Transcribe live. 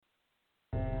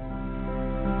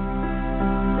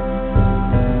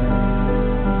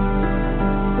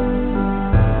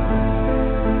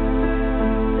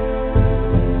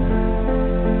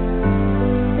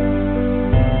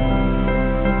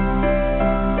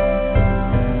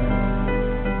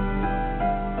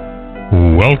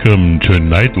Welcome to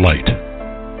Nightlight.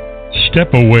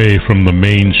 Step away from the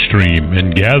mainstream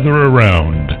and gather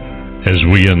around as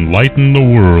we enlighten the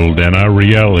world and our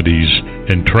realities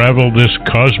and travel this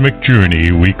cosmic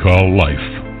journey we call life.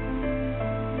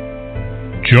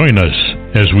 Join us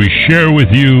as we share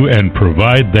with you and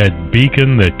provide that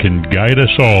beacon that can guide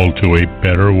us all to a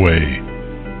better way.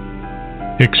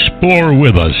 Explore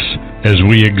with us as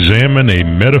we examine a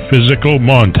metaphysical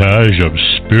montage of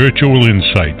spiritual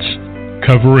insights,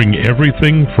 covering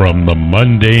everything from the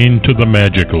mundane to the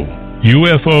magical,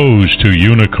 UFOs to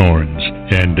unicorns,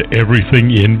 and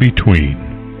everything in between.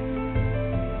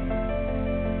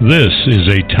 This is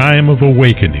a time of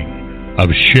awakening,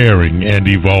 of sharing and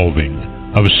evolving,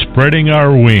 of spreading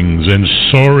our wings and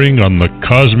soaring on the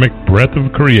cosmic breath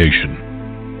of creation.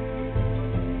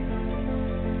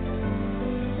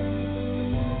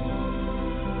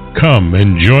 Come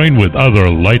and join with other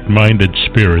light-minded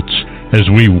spirits as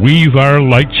we weave our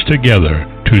lights together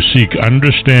to seek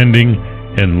understanding,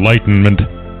 enlightenment,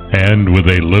 and, with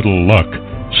a little luck,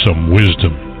 some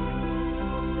wisdom.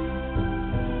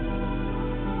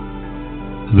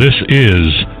 This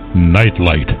is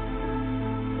Nightlight,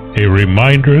 a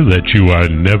reminder that you are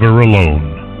never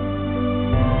alone.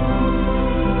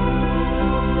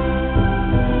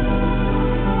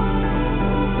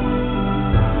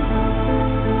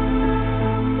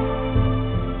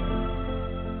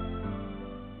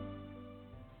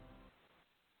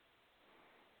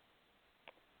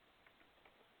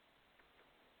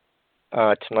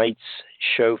 Tonight's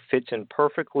show fits in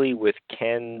perfectly with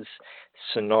Ken's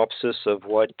synopsis of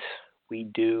what we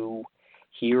do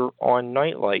here on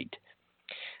Nightlight.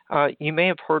 You may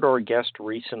have heard our guest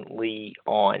recently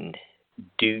on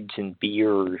Dudes and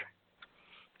Beer,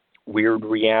 Weird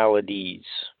Realities,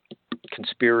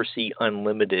 Conspiracy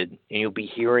Unlimited, and you'll be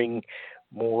hearing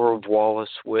more of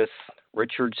Wallace with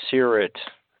Richard Syrett.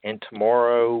 And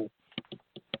tomorrow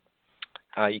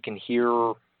you can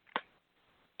hear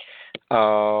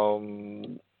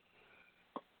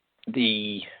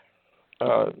the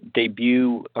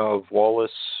debut of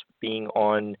Wallace being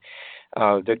on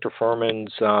Victor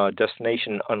Furman's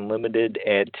Destination Unlimited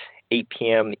at 8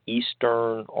 p.m.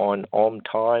 Eastern on Alm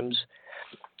Times.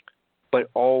 But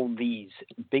all these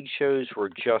big shows were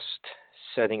just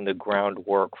setting the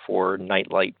groundwork for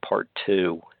Nightlight Part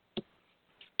 2.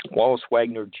 Wallace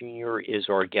Wagner Jr. is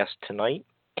our guest tonight.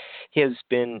 He has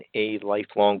been a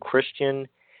lifelong Christian,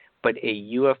 but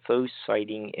a UFO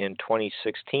sighting in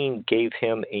 2016 gave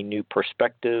him a new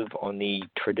perspective on the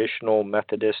traditional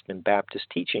Methodist and Baptist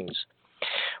teachings.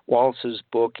 Wallace's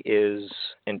book is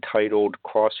entitled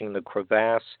Crossing the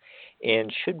Crevasse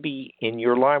and should be in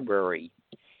your library.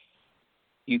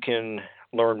 You can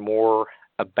learn more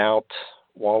about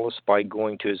Wallace by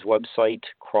going to his website,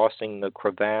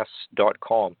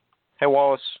 crossingthecrevasse.com. Hey,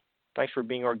 Wallace, thanks for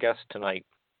being our guest tonight.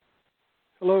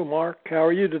 Hello, Mark. How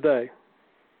are you today?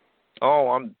 Oh,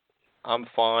 I'm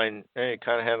fine. It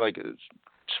kind of had like a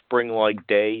spring-like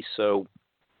day, so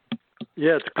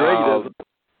yeah, it's great. Isn't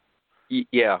it?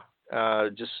 Yeah,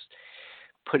 just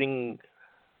putting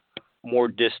more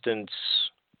distance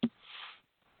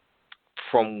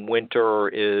from winter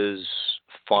is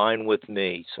fine with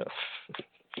me.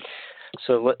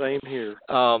 So same here.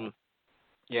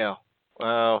 Yeah.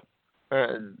 The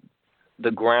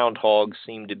groundhogs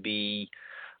seem to be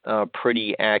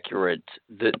pretty accurate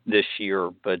this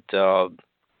year, but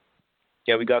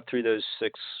yeah, we got through those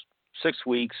six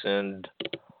weeks, and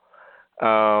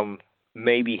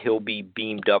maybe he'll be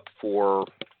beamed up for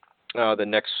the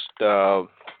next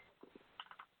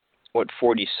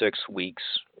 46 weeks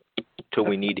till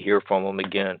we need to hear from him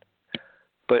again.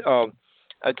 But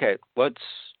okay, let's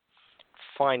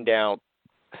find out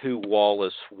who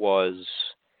Wallace was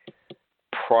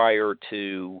prior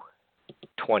to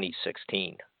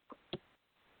 2016.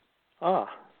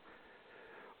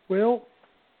 Well,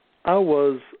 I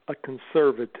was a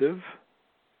conservative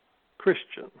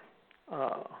Christian,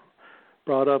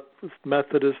 brought up with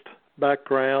Methodist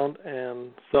background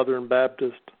and Southern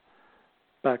Baptist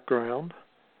background,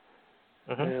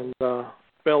 and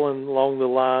fell in along the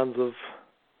lines of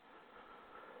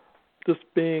just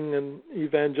being an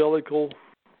evangelical,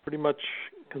 pretty much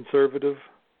conservative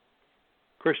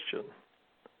Christian.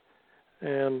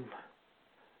 And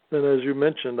then, as you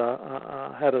mentioned,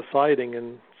 I had a sighting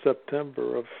in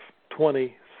September of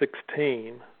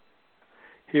 2016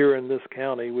 here in this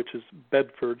county, which is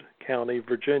Bedford County,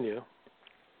 Virginia.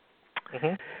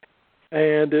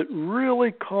 And it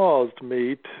really caused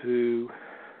me to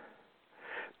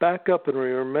back up and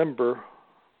remember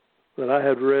that I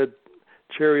had read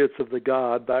Chariots of the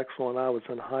God back when I was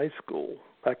in high school,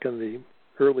 back in the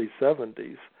early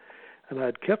 70s. and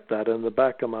I'd kept that in the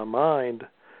back of my mind.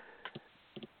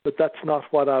 But that's not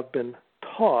what I've been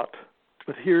taught.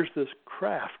 But here's this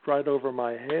craft right over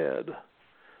my head.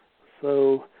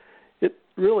 So it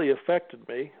really affected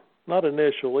me, not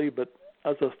initially, but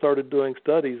as I started doing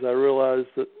studies, I realized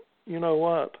that, you know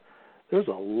what, there's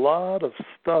a lot of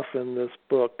stuff in this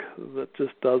book that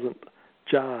just doesn't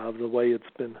jive the way it's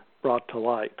been brought to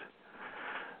light.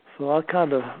 So I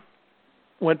kind of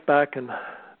went back and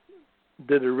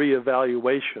did a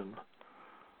reevaluation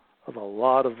of a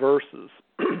lot of verses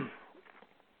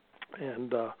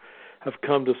and have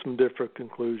come to some different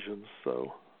conclusions.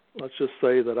 So let's just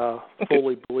say that I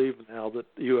fully believe now that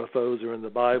UFOs are in the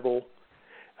Bible,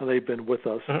 and they've been with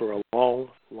us for a long,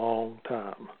 long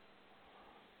time.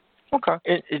 Okay.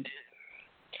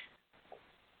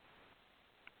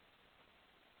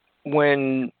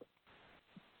 When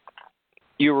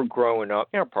you were growing up,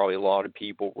 probably a lot of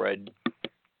people read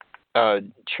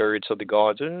Chariots of the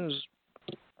Gods. It was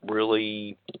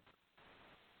really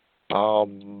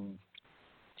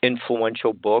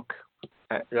influential book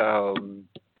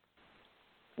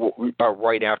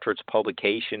right after its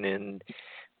publication in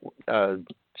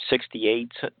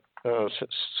 68,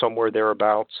 somewhere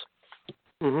thereabouts.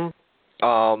 Mm-hmm.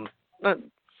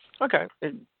 Okay.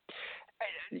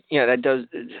 That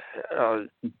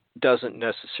doesn't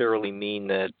necessarily mean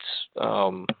that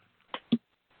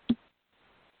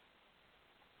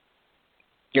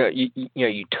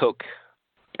you took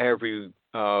every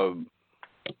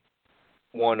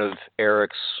one of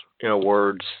Eric's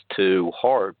words to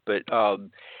heart, but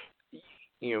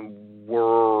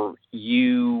were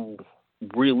you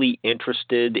really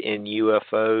interested in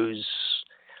UFOs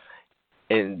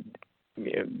and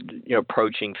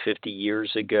approaching 50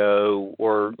 years ago,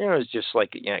 or it's just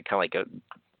like kind of like a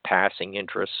passing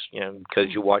interest, because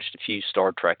you watched a few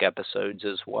Star Trek episodes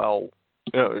as well?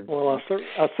 Well,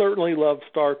 I certainly love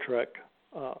Star Trek.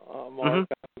 Mark,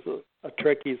 I was a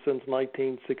Trekkie since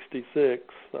 1966,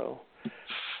 so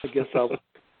I guess I would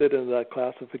fit into that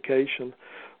classification.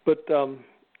 But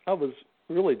I was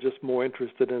really just more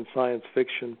interested in science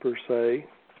fiction per se.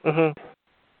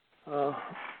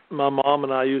 My mom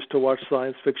and I used to watch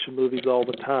science fiction movies all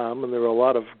the time, and there were a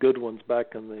lot of good ones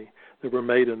back that were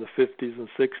made in the 50s and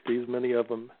 60s, many of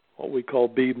them what we call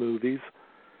B movies.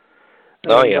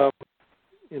 And,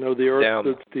 The Earth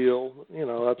Stood Still,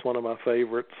 that's one of my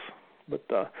favorites. But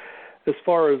as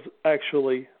far as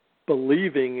actually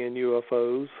believing in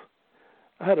UFOs,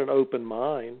 I had an open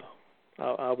mind.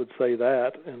 I would say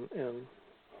that, and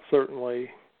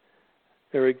certainly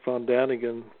Eric von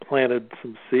Daniken planted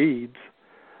some seeds,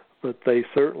 but they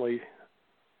certainly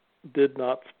did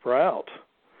not sprout.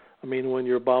 I mean, when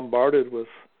you're bombarded with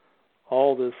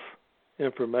all this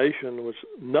information, which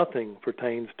nothing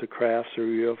pertains to crafts or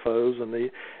UFOs,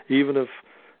 and even if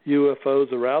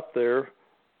UFOs are out there,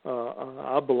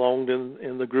 I belonged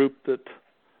in the group that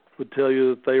would tell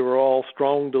you that they were all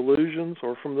strong delusions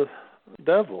or from the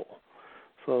devil.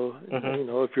 So,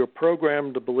 if you're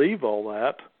programmed to believe all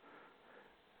that,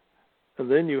 and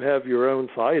then you have your own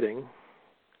sighting,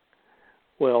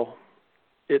 well,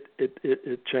 it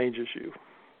changes you.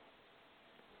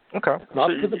 Okay.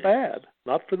 Not for the bad.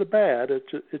 Not for the bad.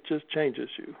 It just changes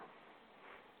you.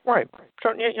 Right.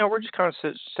 So, we're just kind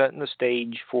of setting the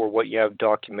stage for what you have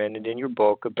documented in your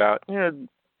book about,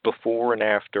 before and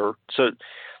after. So,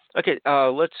 okay,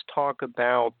 let's talk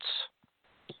about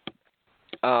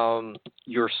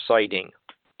your sighting.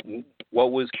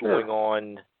 What was going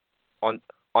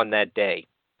on that day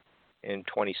in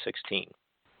 2016?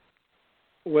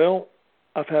 Well,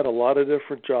 I've had a lot of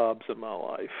different jobs in my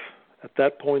life. At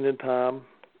that point in time,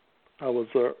 I was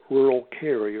a rural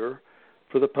carrier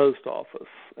for the post office,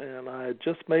 and I had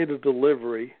just made a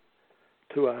delivery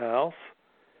to a house,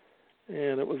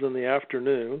 and it was in the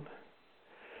afternoon,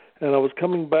 and I was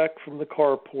coming back from the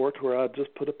carport where I'd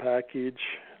just put a package,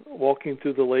 walking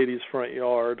through the lady's front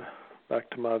yard back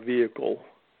to my vehicle,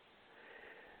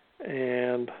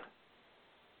 and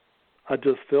I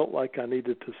just felt like I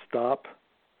needed to stop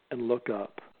and look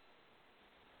up.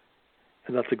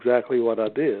 And that's exactly what I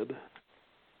did.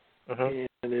 And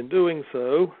in doing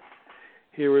so,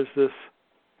 here is this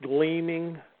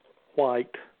gleaming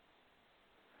white,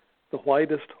 the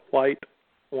whitest white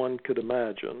one could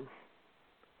imagine,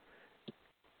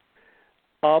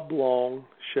 oblong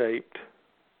shaped,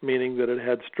 meaning that it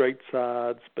had straight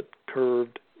sides but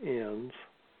curved ends,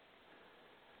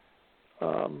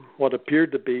 what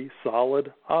appeared to be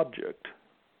solid object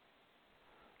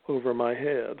over my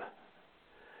head.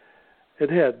 It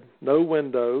had no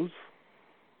windows,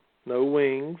 no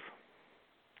wings,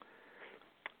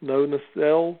 no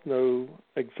nacelle, no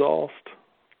exhaust,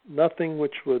 nothing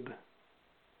which would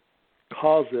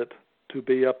cause it to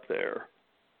be up there,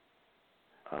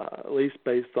 at least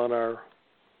based on our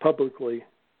publicly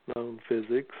known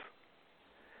physics.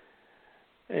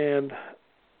 And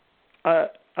I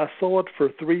saw it for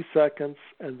 3 seconds,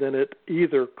 and then it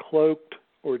either cloaked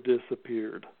or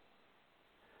disappeared.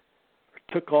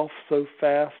 It took off so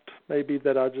fast, maybe,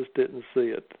 that I just didn't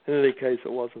see it. In any case,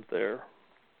 it wasn't there.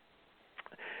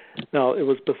 Now, it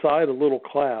was beside a little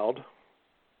cloud,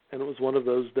 and it was one of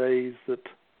those days that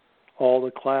all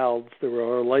the clouds, there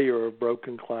were a layer of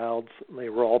broken clouds, and they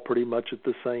were all pretty much at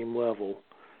the same level.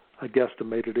 I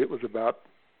guesstimated it was about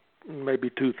maybe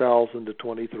 2,000 to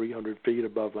 2,300 feet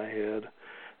above my head.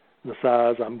 And the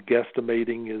size I'm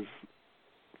guesstimating is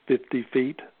 50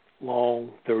 feet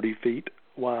long, 30 feet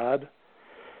wide.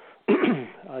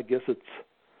 I guess it's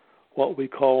what we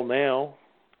call now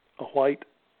a white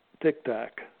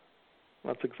tic-tac.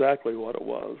 That's exactly what it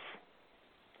was.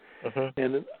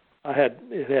 And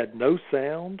it had no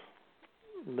sound,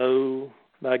 no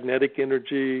magnetic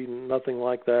energy, nothing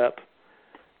like that,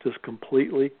 just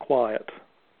completely quiet.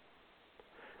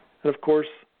 And of course,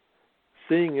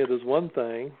 seeing it is one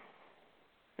thing,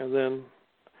 and then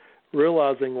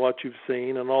realizing what you've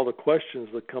seen and all the questions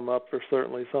that come up are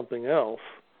certainly something else.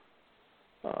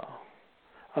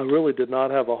 I really did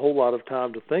not have a whole lot of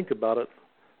time to think about it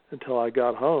until I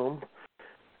got home.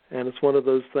 And it's one of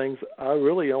those things I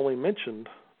really only mentioned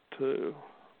to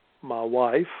my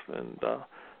wife and a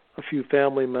few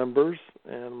family members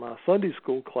and my Sunday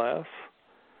school class.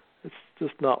 It's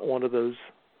just not one of those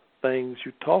things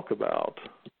you talk about.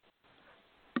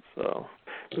 So,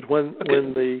 but when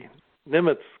the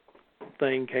Nimitz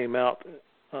thing came out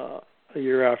a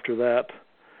year after that,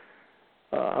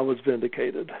 I was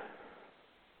vindicated.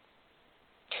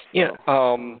 Yeah.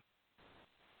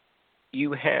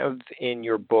 You have in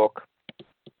your book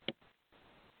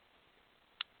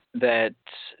that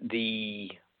the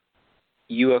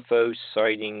UFO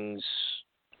sightings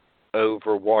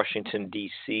over Washington,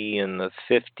 D.C. in the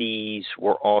 50s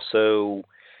were also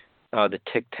the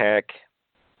Tic-Tac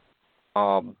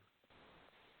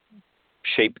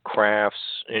shaped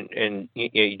crafts, and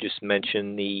you just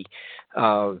mentioned the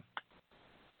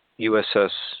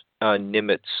USS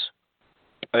Nimitz.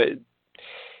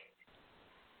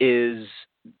 Is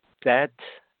that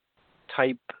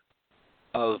type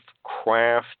of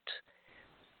craft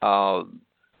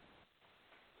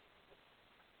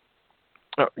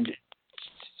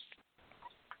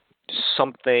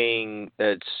something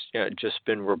that's just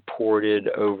been reported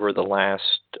over the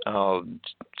last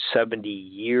 70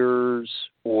 years,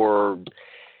 or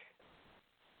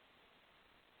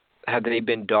have they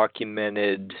been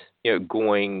documented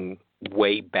going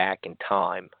way back in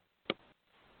time?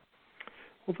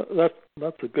 Well,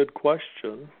 that's a good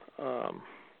question.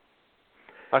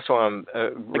 That's why I'm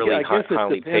really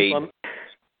highly paid.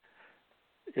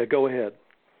 Yeah, go ahead.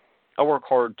 I work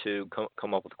hard to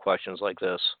come up with questions like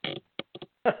this.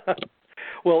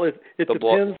 Well, it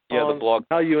depends on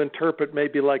how you interpret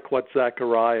maybe like what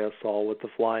Zechariah saw with the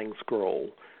flying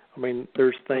scroll. I mean,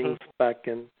 there's things back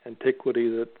in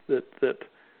antiquity that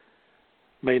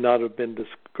may not have been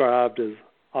described as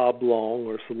oblong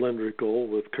or cylindrical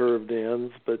with curved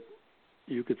ends, but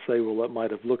you could say, well, it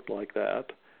might have looked like that.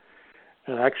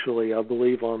 And actually, I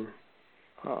believe on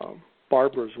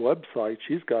Barbara's website,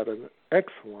 she's got an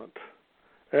excellent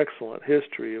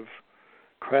history of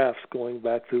crafts going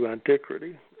back through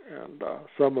antiquity, and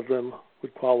some of them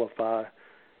would qualify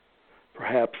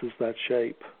perhaps as that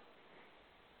shape.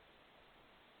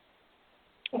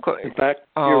 Okay. In fact,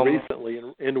 here recently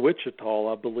in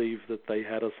Wichita, I believe that they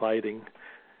had a sighting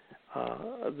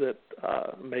that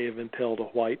may have entailed a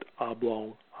white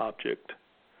oblong object.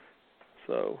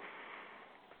 So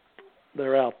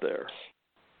they're out there.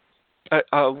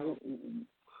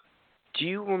 Do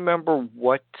you remember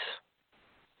what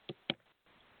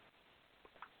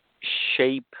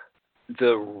shape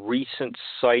the recent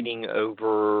sighting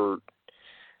over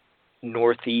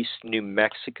northeast New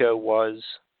Mexico was?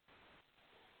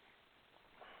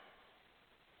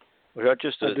 Was that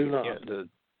just I do not.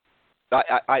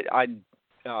 I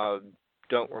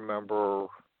don't remember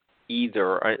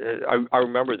either. I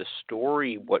remember the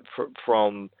story.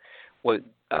 From what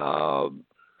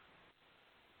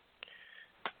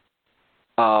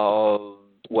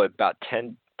about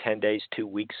 10 days, 2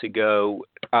 weeks ago.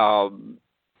 I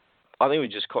think we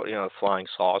just called it flying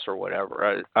saucer or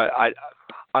whatever. I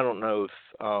don't know if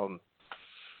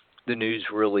the news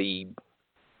really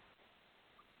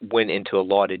went into a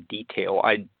lot of detail.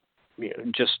 I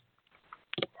just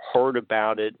heard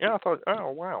about it. I thought, oh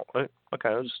wow, okay,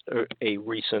 it was a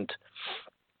recent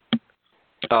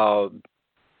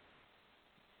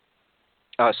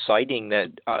sighting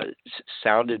that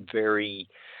sounded very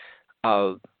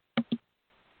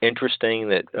interesting.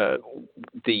 That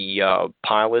the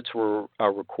pilots were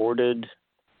recorded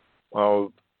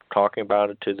talking about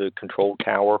it to the control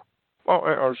tower.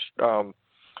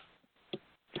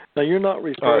 Now, you're not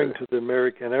referring to the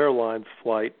American Airlines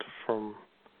flight from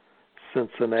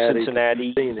Cincinnati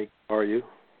to Phoenix, are you?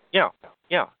 Yeah,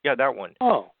 that one.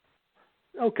 Oh,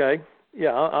 okay.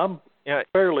 Yeah, I'm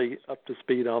fairly up to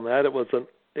speed on that. It was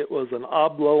an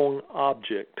oblong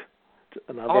object,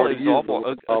 and I've already used the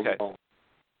word oblong,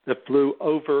 that flew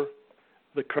over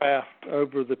the craft,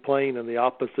 over the plane in the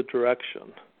opposite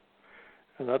direction,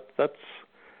 and that's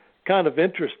kind of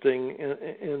interesting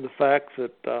in the fact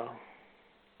that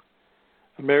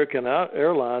American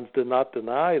Airlines did not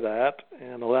deny that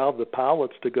and allowed the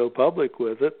pilots to go public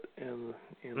with it, and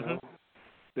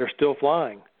they're still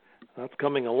flying. That's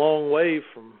coming a long way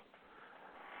from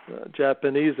the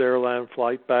Japanese airline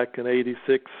flight back in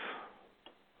 '86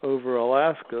 over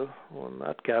Alaska, when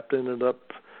that captain ended up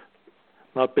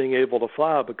not being able to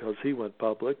fly because he went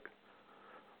public.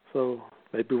 So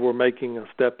maybe we're making a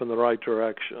step in the right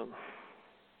direction.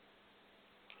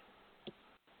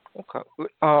 Okay.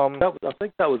 I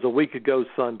think that was a week ago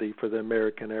Sunday for the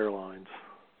American Airlines.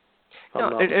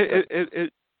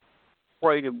 It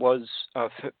was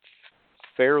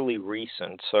fairly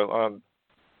recent. So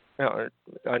I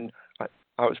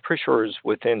was pretty sure it was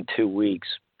within 2 weeks.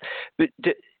 But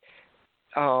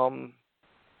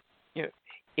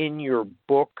in your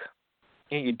book,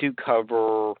 you do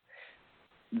cover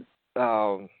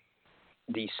the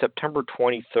September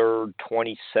 23rd,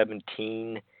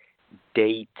 2017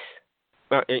 date.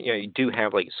 You do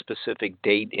have like a specific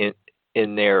date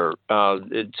in there.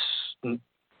 It's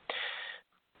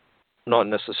not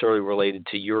necessarily related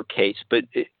to your case, but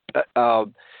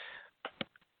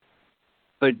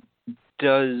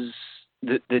does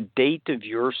the date of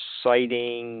your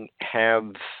sighting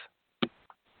have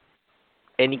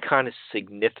any kind of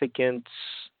significance?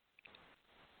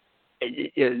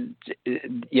 The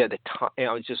time.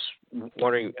 I was just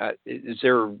wondering, is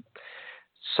there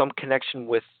some connection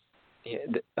with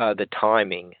the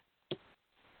timing?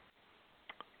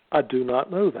 I do not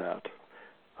know that.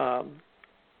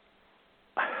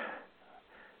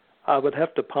 I would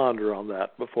have to ponder on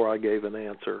that before I gave an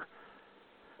answer.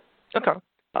 Okay.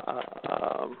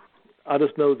 I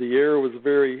just know the air was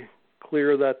very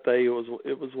clear that day.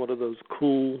 It was one of those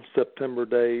cool September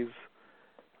days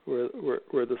where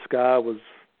the sky was,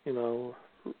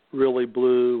 really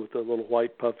blue with the little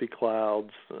white puffy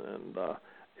clouds, and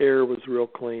air was real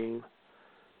clean.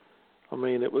 I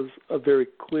mean, it was a very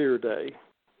clear day,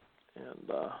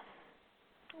 and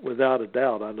without a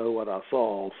doubt, I know what I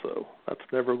saw. So that's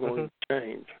never going to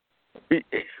change.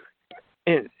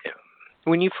 And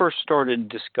when you first started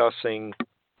discussing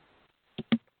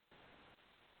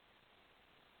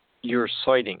your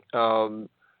sighting,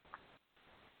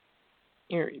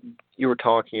 you were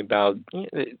talking about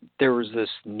there was this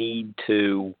need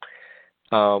to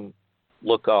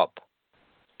look up.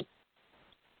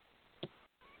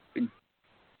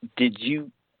 Did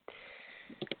you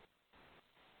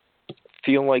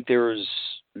feel like there was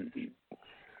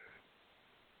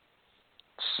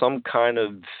some kind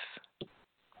of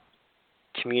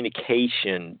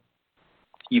communication?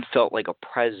 You felt like a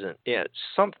presence,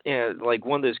 like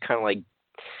one of those kind of like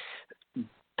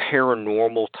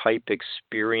paranormal type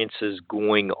experiences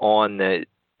going on that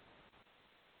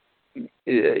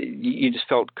you just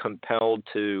felt compelled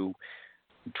to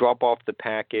drop off the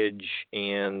package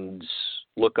and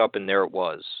look up, and there it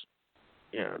was.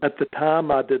 Yeah. At the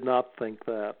time, I did not think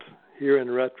that. Here in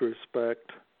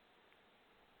retrospect,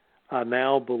 I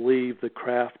now believe the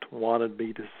craft wanted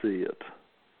me to see it.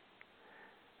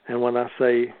 And when I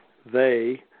say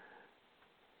they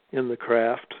in the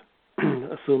craft,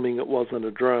 assuming it wasn't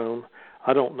a drone,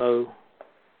 I don't know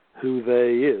who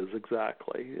they is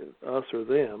exactly, us or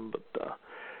them, but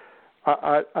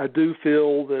I do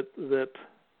feel that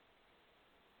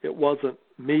it wasn't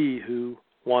me who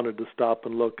wanted to stop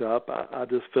and look up. I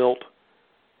just felt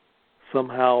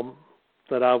somehow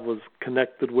that I was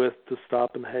connected with to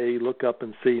stop and, hey, look up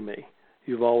and see me.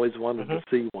 You've always wanted to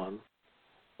see one,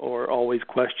 or always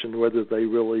questioned whether they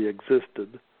really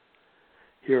existed.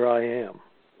 Here I am.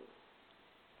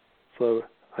 So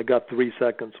I got 3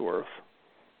 seconds worth.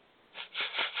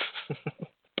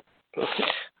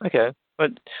 Okay,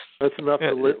 but that's enough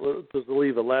to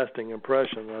leave a lasting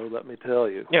impression, though, let me tell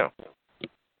you. Yeah.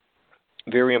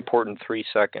 Very important 3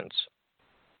 seconds.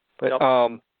 But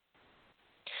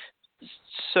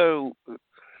so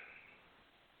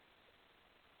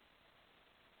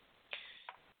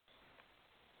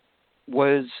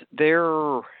Was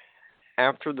there,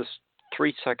 after the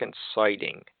 3-second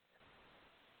sighting,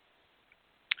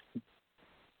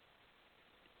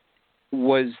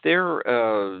 was there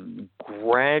a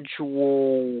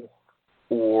gradual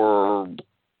or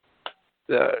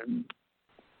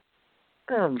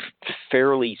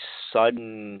fairly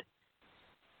sudden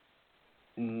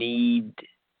need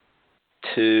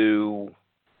to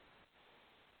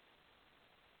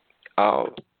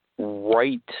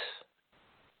right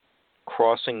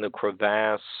crossing the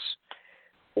crevasse,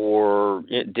 or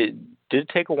did it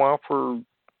take a while for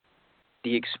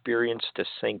the experience to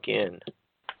sink in?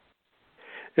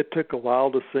 It took a while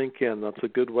to sink in. That's a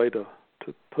good way to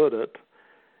put it.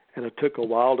 And it took a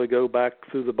while to go back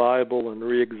through the Bible and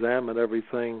re-examine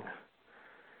everything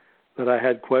that I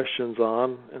had questions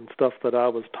on, and stuff that I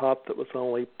was taught that was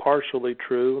only partially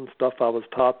true, and stuff I was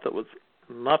taught that was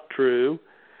not true,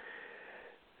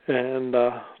 and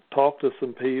talk to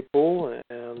some people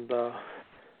and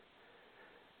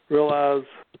realize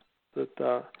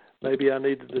that maybe I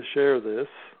needed to share this,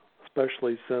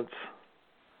 especially since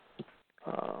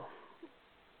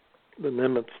the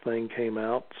Nimitz thing came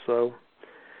out. So,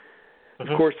 of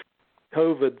course,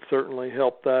 COVID certainly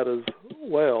helped that as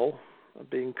well,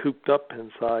 being cooped up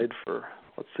inside for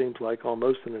what seems like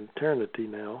almost an eternity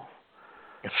now.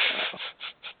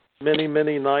 Many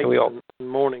nights and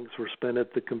mornings were spent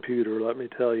at the computer, let me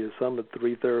tell you, some at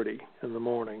 3:30 in the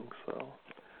morning. So,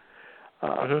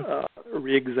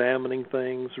 re-examining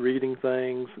things, reading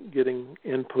things, getting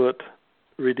input,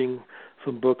 reading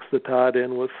some books that tied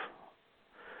in with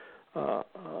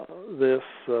this.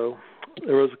 So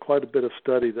there was quite a bit of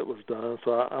study that was done.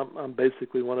 So I'm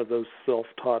basically one of those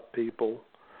self-taught people,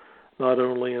 not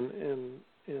only in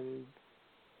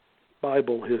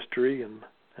Bible history and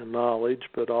knowledge,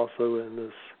 but also in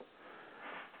this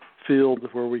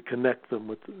field where we connect them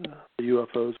with the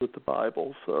UFOs with the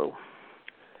Bible. So,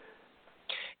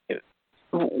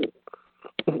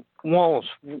 Wallace,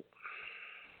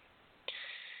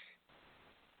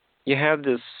 you have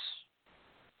this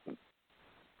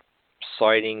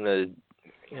sighting that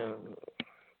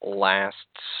lasts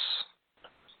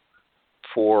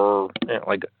for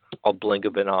like a blink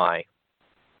of an eye.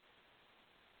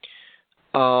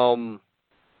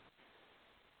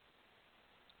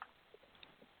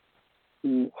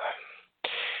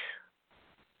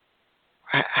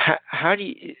 How do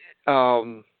you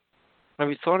have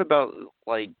you thought about,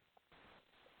 like,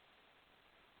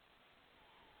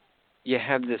 you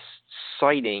have this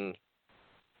sighting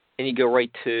and you go right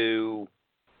to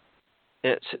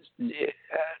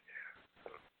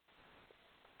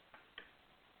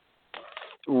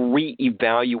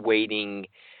re-evaluating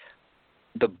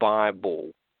the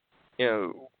Bible?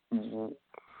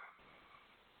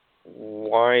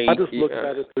 Why? I just looked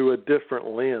at it through a different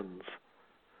lens.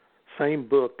 Same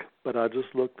book, but I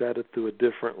just looked at it through a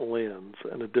different lens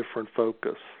and a different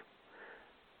focus,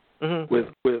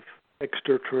 with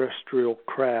extraterrestrial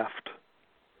craft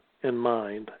in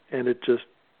mind, and it just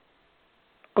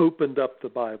opened up the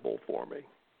Bible for me.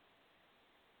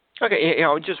 Okay,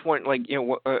 I just want, like, did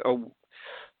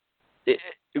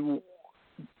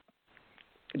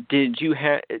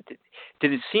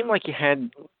it seem like you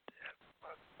had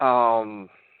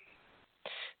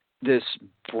this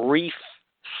brief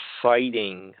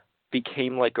sighting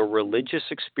became like a religious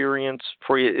experience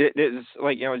for you? It's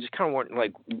like, I just kind of want,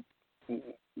 like,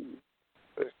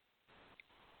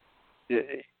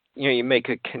 you make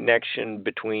a connection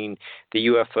between the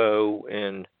UFO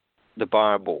and the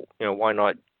Bible. Why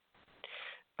not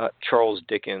Charles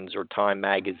Dickens or Time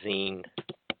magazine?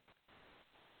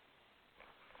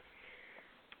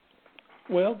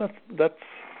 Well, that's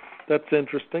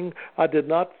interesting. I did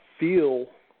not feel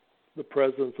the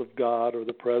presence of God or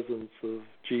the presence of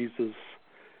Jesus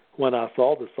when I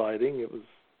saw the sighting. It was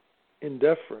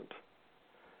indifferent.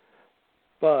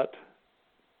 But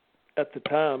at the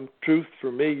time, truth for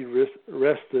me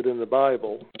rested in the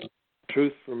Bible.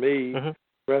 Truth for me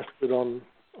rested on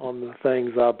the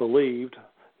things I believed,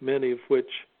 many of which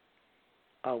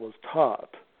I was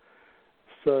taught.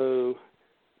 So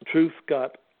truth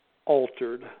got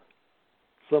altered,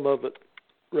 some of it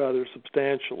rather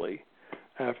substantially,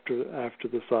 after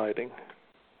the sighting.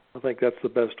 I think that's the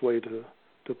best way to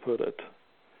put it.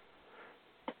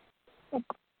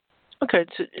 Okay,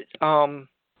 so,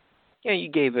 you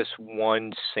gave us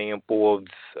one sample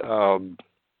of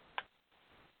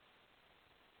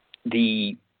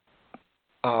the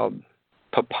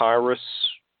papyrus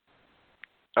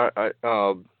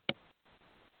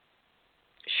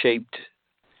shaped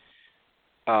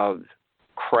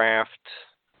craft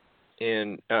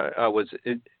in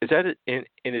is that in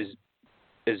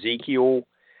Ezekiel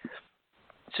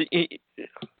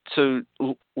So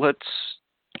let's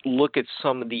look at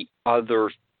some of the other.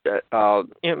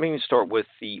 Maybe start with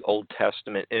the Old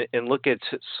Testament and look at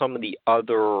some of the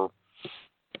other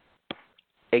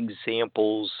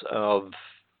examples of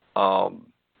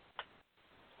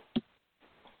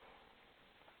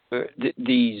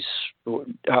these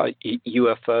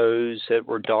UFOs that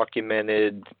were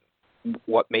documented.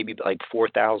 What, maybe like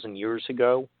 4,000 years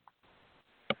ago?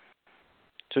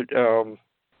 So,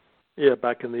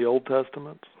 back in the Old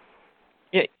Testament.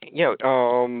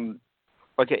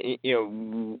 Okay,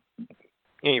 you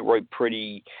write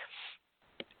pretty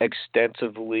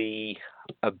extensively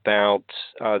about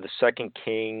the Second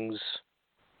Kings.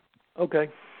 Okay.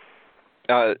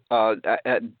 I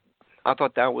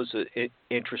thought that was an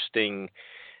interesting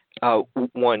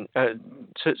one.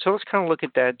 So let's kind of look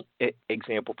at that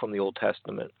example from the Old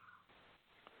Testament.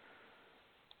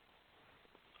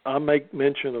 I make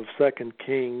mention of 2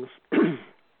 Kings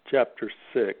chapter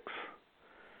 6,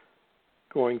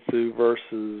 going through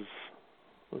verses,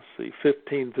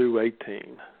 15 through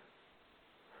 18.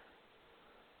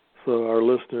 So our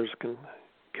listeners can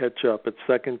catch up. It's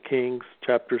 2 Kings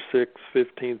chapter 6,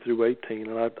 15 through 18.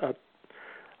 And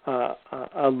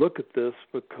I look at this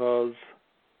because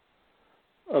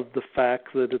of the fact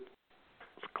that it's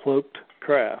cloaked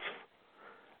crafts.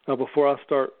 Now, before I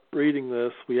start reading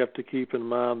this, we have to keep in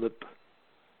mind that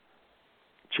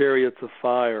chariots of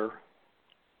fire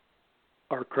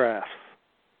are crafts,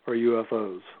 or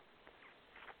UFOs.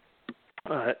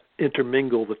 I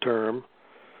intermingle the term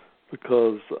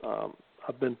because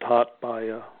I've been taught by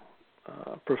a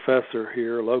professor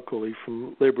here locally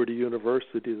from Liberty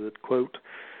University that, quote,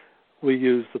 we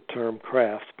use the term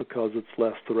crafts because it's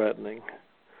less threatening.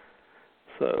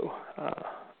 So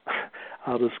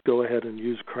I'll just go ahead and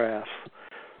use crafts.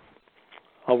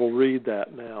 I will read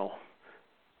that now.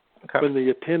 Okay. When the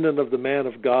attendant of the man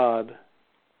of God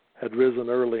had risen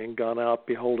early and gone out,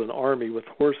 behold, an army with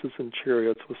horses and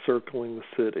chariots was circling the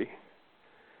city.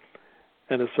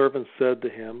 And his servant said to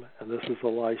him, and this is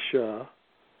Elisha,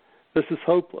 this is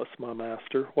hopeless, my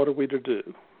master. What are we to do?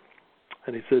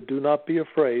 And he said, do not be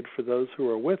afraid, for those who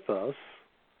are with us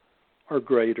are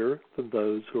greater than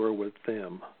those who are with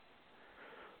them.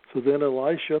 So then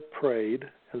Elisha prayed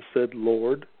and said,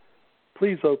 Lord,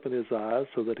 please open his eyes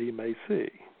so that he may see.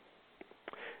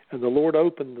 And the Lord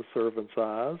opened the servant's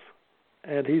eyes,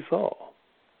 and he saw.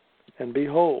 And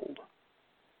behold,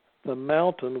 the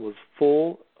mountain was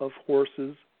full of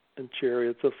horses and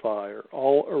chariots of fire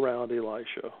all around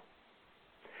Elisha.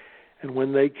 And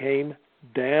when they came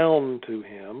down to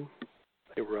him,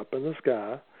 they were up in the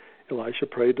sky, Elisha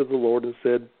prayed to the Lord and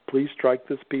said, please strike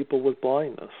this people with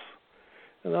blindness.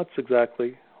 And that's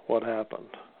exactly what happened.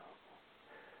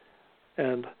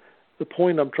 And the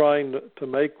point I'm trying to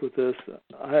make with this,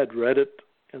 I had read it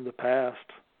in the past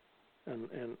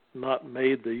and not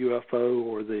made the UFO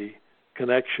or the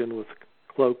connection with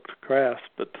cloaked crafts,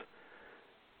 but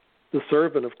the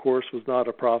servant, of course, was not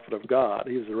a prophet of God.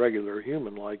 He was a regular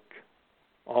human like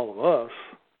all of us.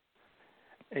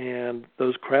 And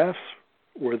those crafts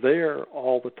were there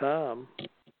all the time,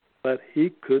 but he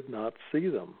could not see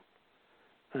them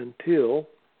until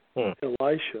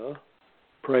Elisha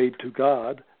prayed to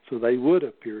God so they would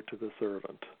appear to the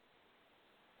servant.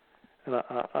 And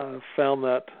I found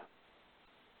that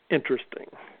interesting.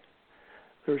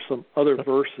 There's some other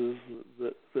verses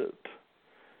that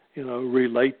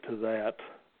relate to that.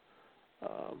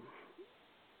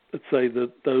 That say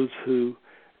that those who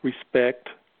respect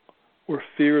or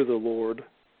fear the Lord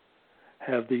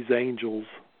have these angels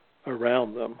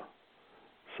around them.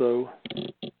 So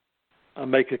I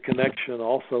make a connection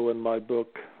also in my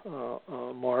book,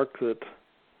 Mark, that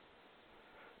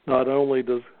not only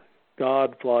does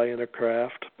God fly in a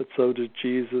craft, but so did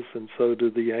Jesus and so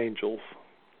do the angels.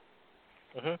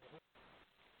 Mm-hmm.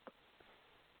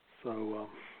 So,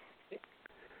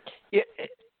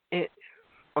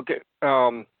 okay.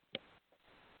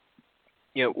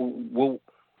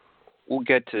 We'll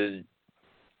get to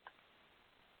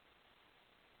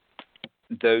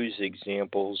those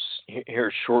examples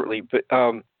here shortly, but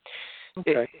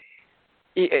okay.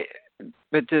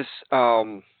 But this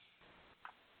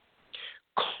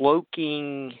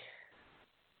cloaking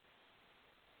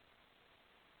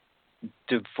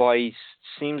device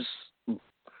seems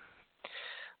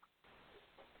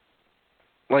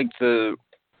like the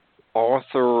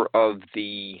author of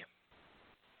the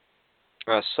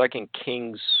Second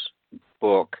Kings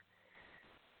book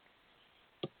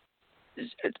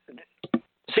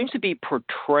seems to be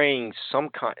portraying some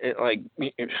kind,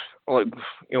 what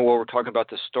we're talking about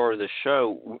the start of the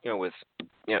show, with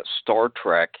Star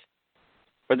Trek,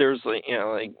 or there's like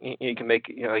you can make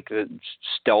like the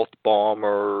stealth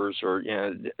bombers, or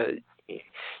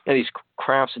these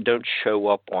crafts that don't show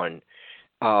up on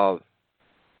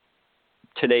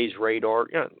today's radar.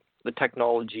 The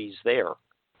technology's there.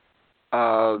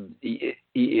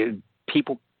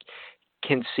 People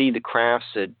can see the crafts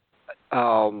at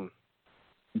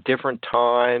different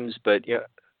times, but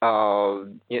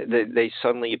they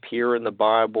suddenly appear in the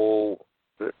Bible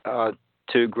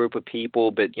to a group of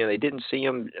people, but they didn't see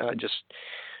them just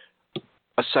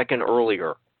a second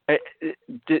earlier.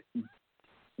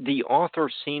 The author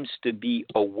seems to be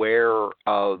aware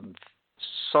of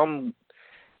some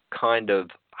kind of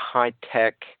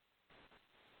high-tech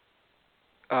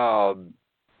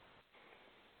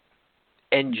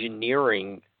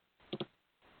engineering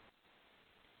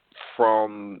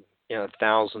from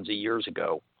thousands of years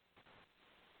ago.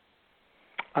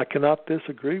 I cannot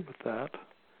disagree with that.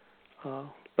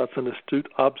 That's an astute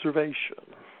observation.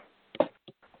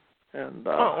 And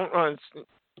I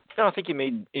think you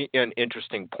made an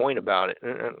interesting point about it.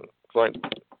 Like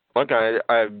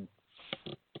I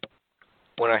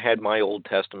when I had my Old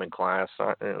Testament class,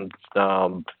 and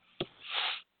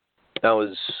that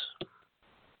was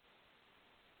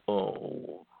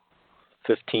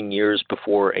 15 years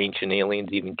before Ancient Aliens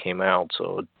even came out.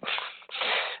 So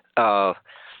are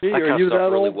you that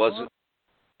really old? Wasn't.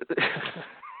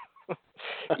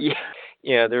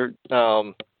 yeah. There.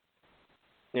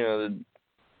 The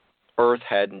Earth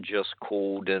hadn't just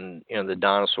cooled, and the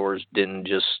dinosaurs didn't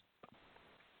just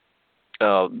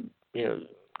come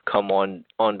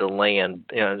onto land.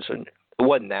 So it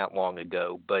wasn't that long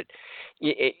ago. But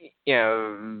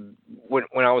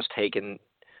when I was taking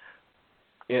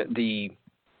the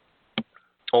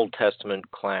Old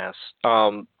Testament class,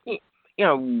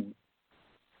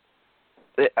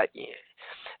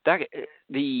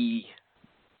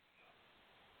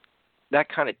 that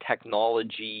kind of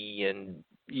technology and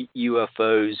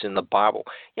UFOs in the Bible,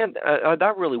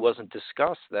 that really wasn't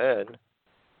discussed then.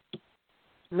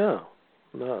 No.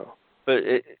 But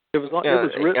it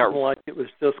was written like it was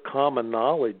just common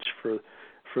knowledge for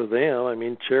them. I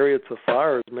mean, chariots of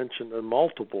fire is mentioned in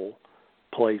multiple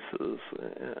places,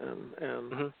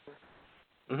 and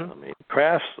I mean,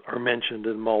 crafts are mentioned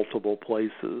in multiple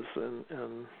places,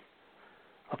 and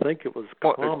I think it was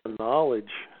common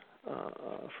knowledge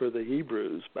for the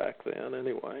Hebrews back then,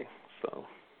 anyway. So,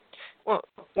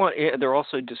 they're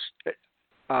also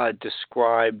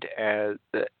described as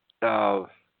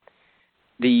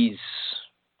these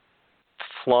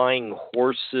flying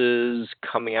horses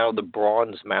coming out of the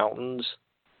Bronze Mountains.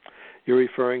 You're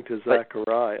referring to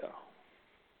Zechariah.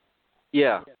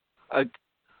 Yeah.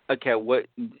 Okay.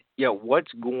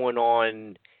 What's going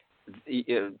on?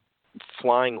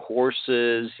 Flying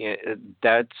horses.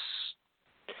 That's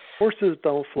horses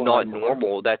don't fly. Not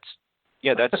normal. That's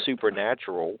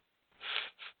supernatural.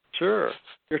 Sure.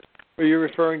 You're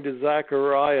referring to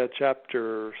Zechariah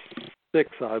chapter 6,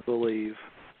 I believe,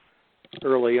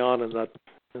 early on in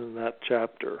that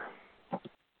chapter.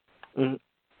 Mm-hmm.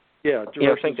 Yeah,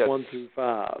 verses 1 through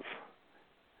 5.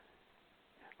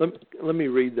 Let me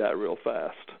read that real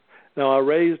fast. Now I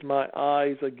raised my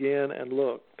eyes again and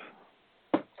looked,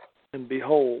 and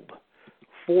behold,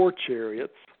 4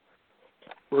 chariots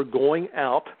were going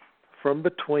out from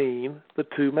between the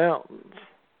 2 mountains.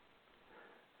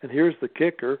 And here's the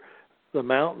kicker: the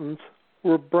mountains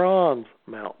were bronze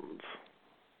mountains.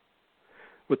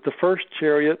 With the first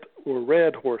chariot were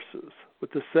red horses,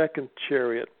 with the second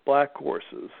chariot black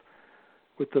horses,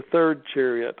 with the third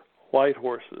chariot white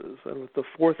horses, and with the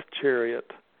fourth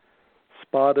chariot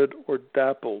spotted or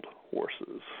dappled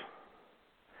horses.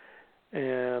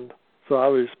 And so I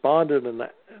responded and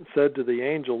said to the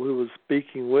angel who was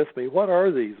speaking with me, "What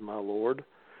are these, my Lord?"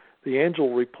 The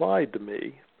angel replied to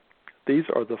me, "These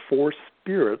are the 4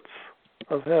 spirits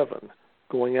of heaven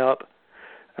going out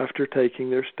after taking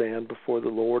their stand before the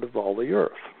Lord of all the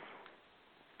earth."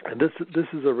 And this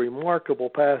is a remarkable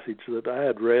passage that I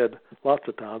had read lots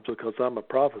of times because I'm a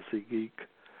prophecy geek,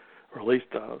 or at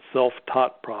least a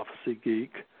self-taught prophecy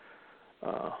geek.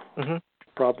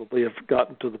 Probably have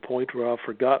gotten to the point where I've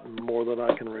forgotten more than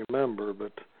I can remember,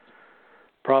 but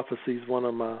prophecy is one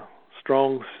of my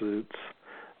strong suits.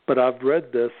 But I've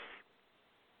read this,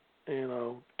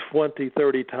 20,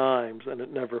 30 times, and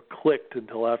it never clicked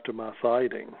until after my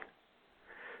sighting.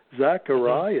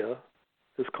 Zechariah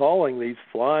is calling these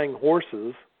flying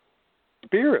horses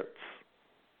spirits.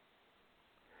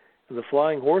 And the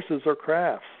flying horses are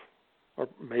crafts, or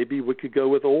maybe we could go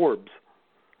with orbs,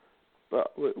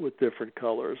 but with different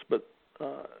colors, but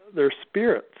they're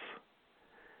spirits.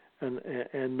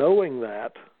 And knowing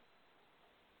that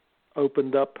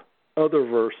opened up other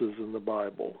verses in the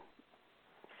Bible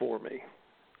for me.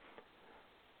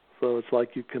 So it's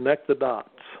like you connect the dots.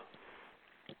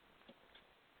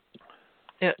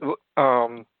 Yeah.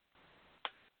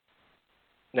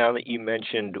 Now that you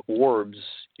mentioned orbs,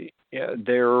 yeah,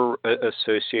 they're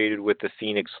associated with the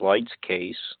Phoenix Lights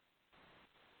case.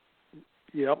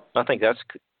 Yep. I think that's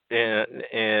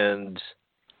and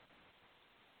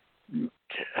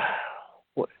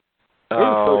what They're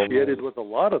associated with a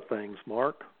lot of things,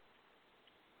 Mark.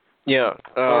 Yeah,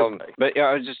 but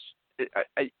yeah,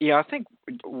 I think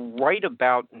right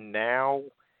about now,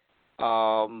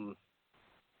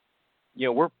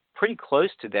 we're pretty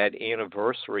close to that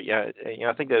anniversary. Yeah,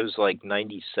 I think that was like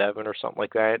 97 or something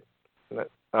like that. It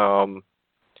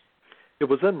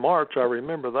was in March. I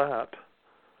remember that.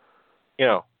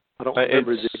 I don't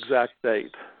remember the exact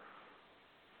date.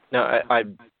 No,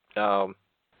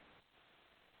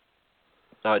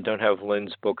 I don't have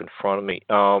Lynn's book in front of me.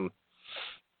 I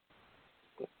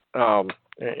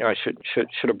should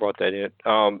have brought that in.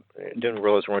 Didn't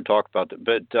realize we were going to talk about that,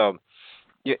 but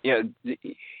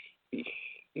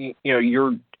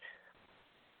your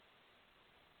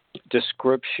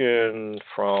description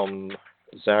from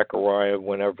Zechariah,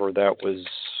 whenever that was,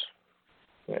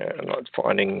 I'm not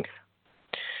finding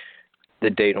the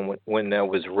date on when that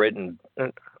was written.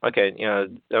 Okay,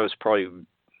 that was probably,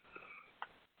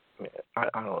 I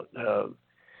don't know.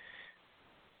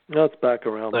 No, it's back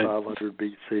around 500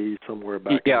 BC, somewhere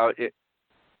back. Yeah,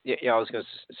 I was going to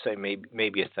say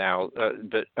maybe 1,000,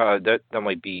 but that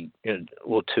might be a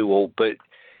little too old. But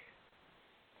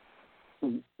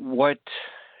what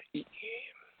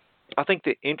I think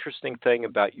the interesting thing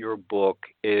about your book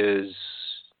is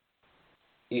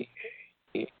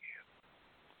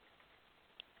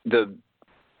the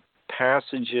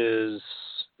passages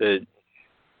that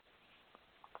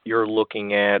you're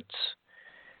looking at.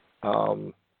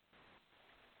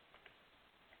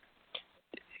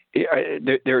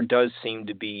 There does seem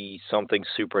to be something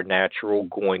supernatural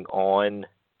going on.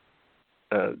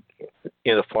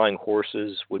 The flying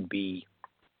horses would be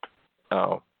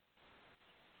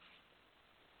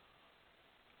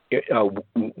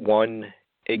one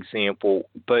example,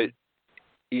 but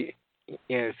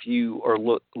if you are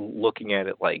looking at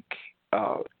it like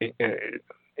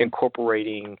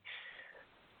incorporating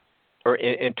or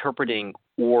interpreting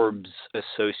orbs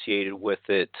associated with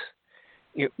it,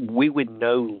 we would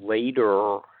know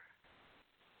later,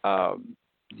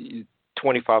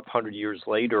 2,500 years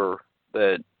later,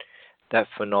 that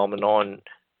phenomenon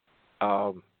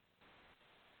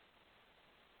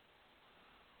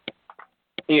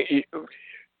it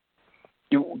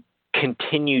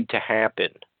continued to happen.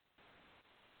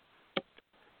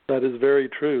 That is very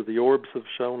true. The orbs have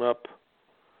shown up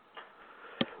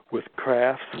with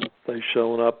crafts. They've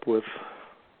shown up with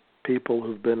people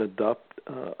who've been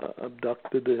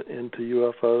abducted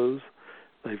into UFOs.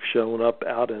 They've shown up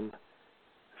out in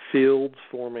fields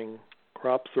forming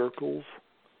crop circles.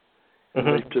 And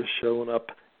they've just shown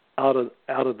up out of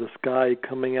the sky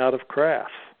coming out of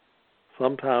crafts.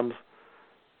 Sometimes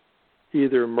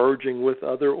either merging with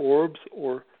other orbs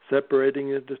or separating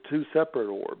into two separate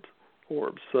orbs.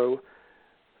 So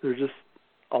there's just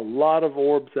a lot of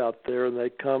orbs out there, and they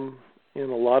come in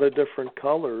a lot of different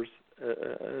colors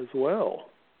as well.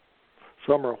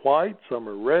 Some are white, some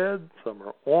are red, some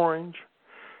are orange,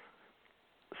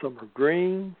 some are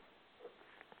green.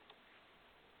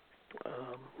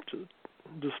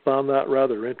 Just found that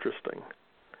rather interesting.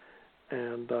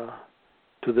 And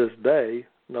to this day,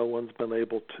 no one's been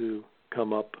able to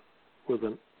come up with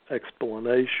an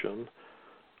explanation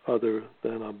other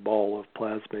than a ball of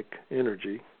plasmic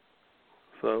energy.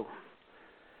 So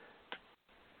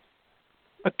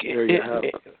there you have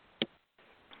it.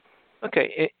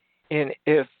 Okay, and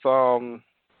if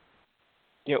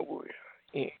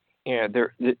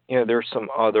there's some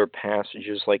other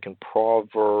passages like in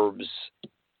Proverbs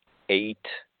 8,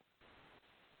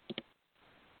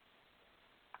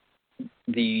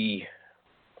 the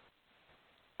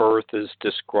earth is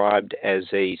described as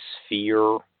a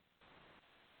sphere.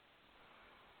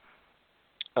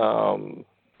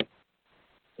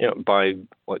 By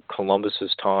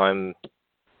Columbus's time,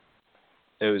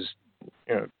 it was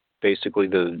basically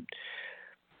the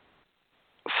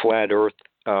flat Earth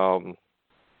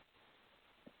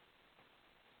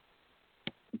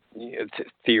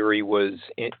theory was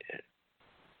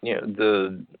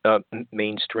the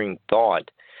mainstream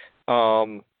thought.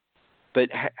 But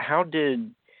how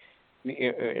did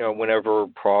whenever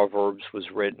Proverbs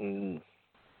was written,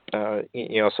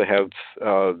 you also have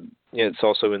it's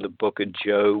also in the book of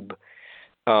Job.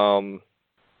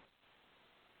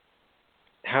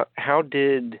 How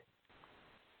did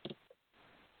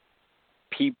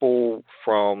people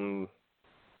from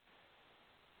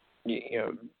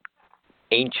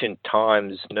ancient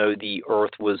times know the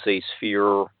Earth was a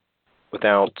sphere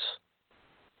without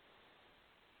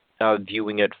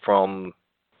viewing it from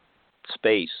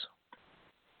space?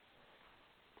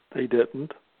 They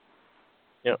didn't.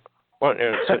 Yeah. Well,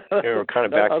 kind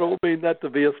of back. I don't mean that to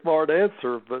be a smart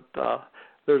answer, but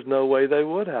there's no way they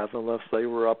would have unless they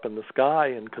were up in the sky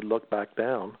and could look back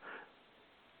down.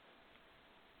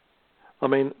 I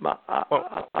mean,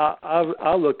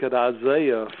 I look at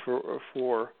Isaiah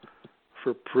for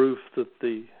proof that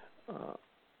the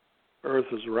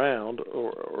Earth is round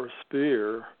or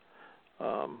sphere.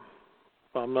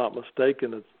 If I'm not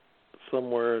mistaken, it's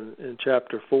somewhere in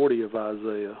chapter 40 of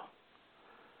Isaiah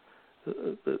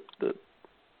that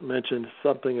mentions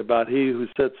something about he who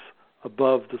sits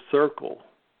above the circle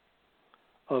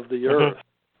of the earth.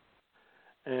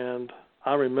 And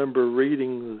I remember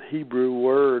reading the Hebrew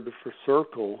word for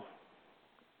circle.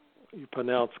 You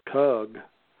pronounce kug,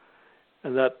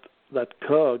 and that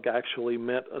kug actually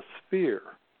meant a sphere.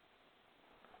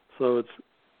 So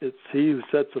it's he who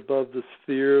sits above the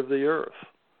sphere of the earth.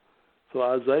 So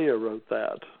Isaiah wrote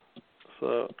that.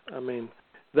 So I mean,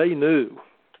 they knew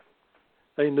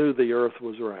the earth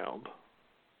was round.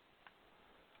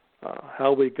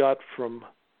 How we got from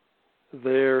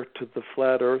there to the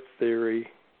flat earth theory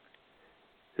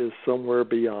is somewhere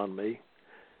beyond me.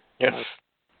 Yes.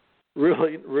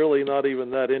 Really not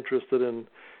even that interested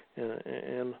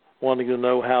in wanting to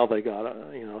know how they got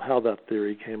it, how that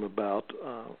theory came about.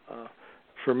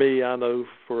 For me, I know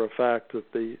for a fact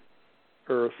that the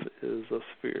Earth is a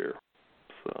sphere,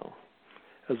 so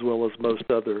as well as most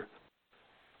other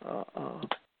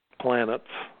planets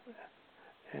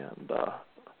and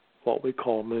what we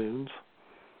call moons.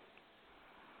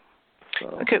 So.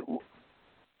 Okay.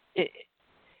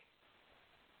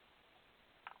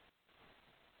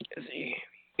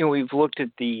 We've looked at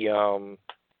the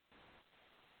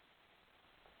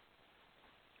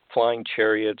flying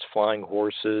chariots, flying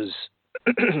horses.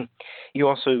 You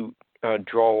also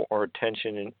draw our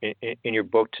attention in your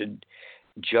book to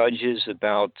Judges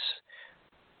about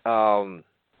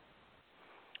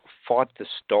fought the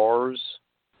stars.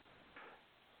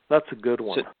 That's a good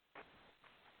one.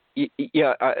 So,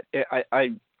 yeah,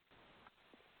 I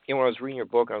when I was reading your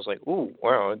book, I was like, "Ooh,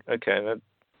 wow, okay,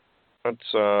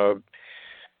 that's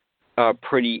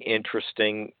pretty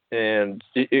interesting." And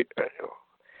can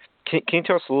you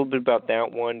tell us a little bit about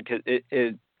that one? Because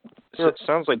it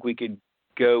sounds like we could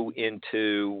go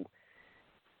into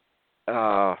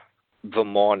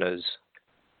Vimanas.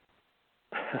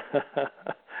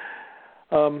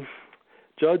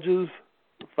 Judges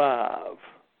 5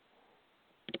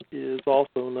 is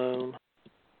also known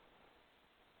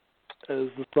as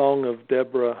the Song of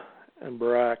Deborah and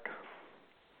Barak.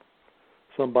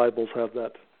 Some Bibles have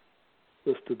that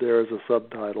listed there as a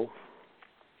subtitle.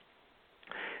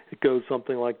 It goes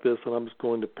something like this, and I'm just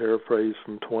going to paraphrase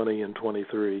from 20 and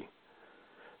 23.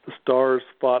 The stars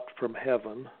fought from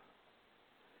heaven.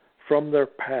 From their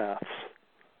paths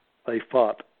they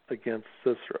fought against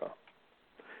Sisera.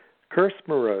 Curse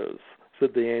Meroz,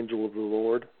 said the angel of the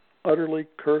Lord, utterly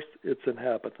curse its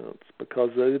inhabitants, because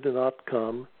they did not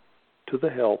come to the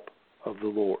help of the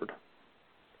Lord.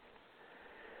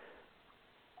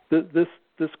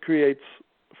 This creates,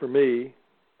 for me,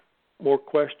 more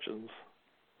questions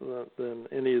than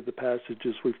any of the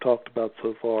passages we've talked about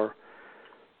so far.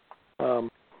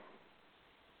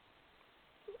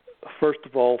 First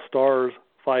of all, stars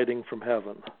fighting from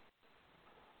heaven.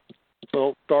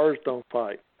 Well, stars don't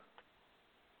fight.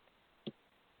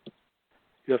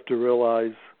 You have to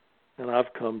realize, and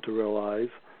I've come to realize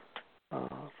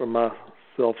from my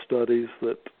self-studies,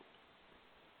 that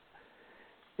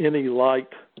any light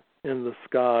in the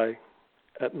sky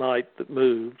at night that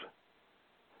moved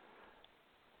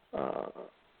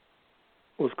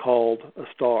was called a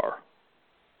star.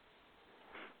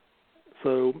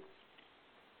 So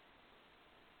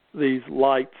these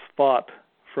lights fought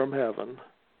from heaven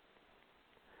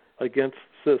against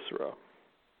Sisera.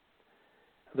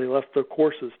 They left their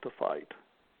courses to fight.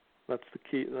 That's the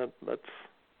key. That's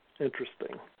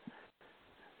interesting.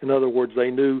 In other words,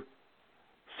 they knew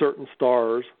certain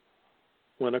stars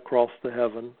went across the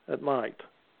heaven at night,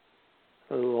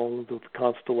 along with the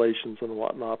constellations and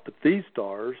whatnot. But these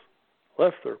stars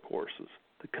left their courses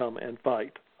to come and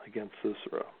fight against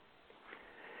Sisera.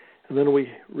 And then we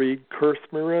read Curse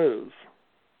Meroz.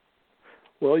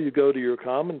 Well, you go to your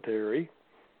commentary,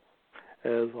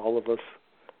 as all of us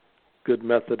good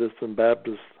Methodists and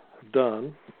Baptists have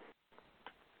done,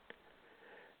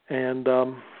 and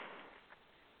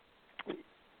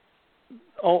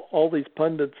all these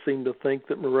pundits seem to think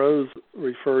that Meroz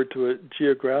referred to a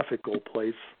geographical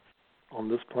place on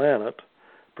this planet,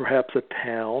 perhaps a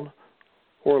town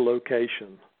or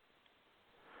location.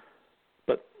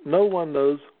 But no one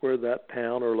knows where that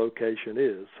town or location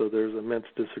is, so there's immense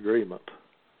disagreement.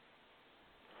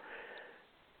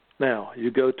 Now, you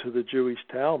go to the Jewish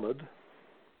Talmud,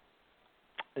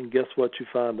 and guess what you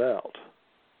find out?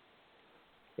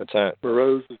 What's that?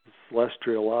 Meroz is a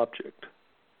celestial object.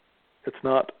 It's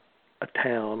not a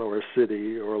town or a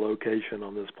city or a location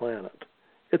on this planet.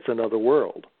 It's another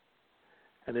world.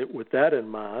 And with that in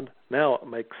mind, now it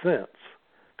makes sense.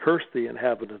 Curse the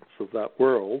inhabitants of that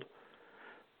world,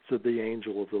 said the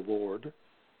angel of the Lord,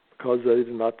 because they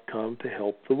did not come to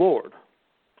help the Lord.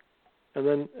 And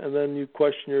then you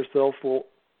question yourself, well,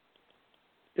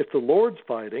 if the Lord's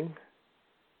fighting,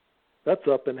 that's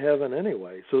up in heaven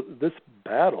anyway. So this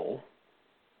battle,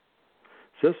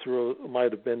 Sisera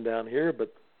might have been down here,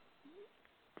 but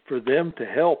for them to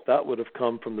help, that would have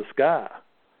come from the sky.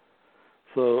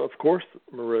 So, of course,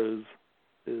 Meroz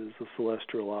is a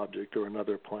celestial object or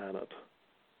another planet.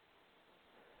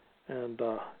 And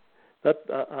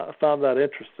I found that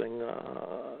interesting.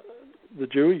 The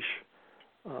Jewish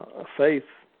faith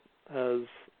has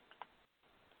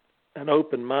an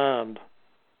open mind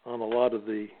on a lot of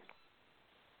the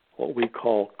what we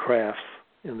call crafts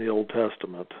in the Old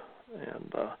Testament,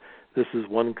 and this is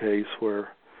one case where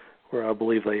I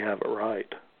believe they have it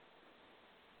right.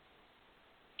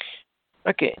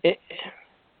 Okay,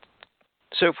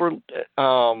 so if we're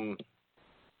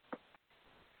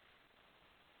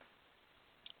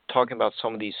talking about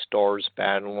some of these stars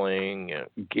battling,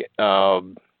 you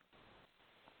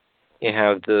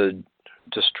have the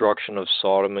destruction of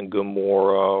Sodom and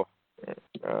Gomorrah.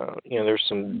 There's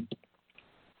some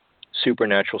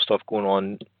supernatural stuff going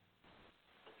on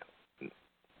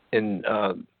in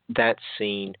that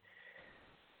scene.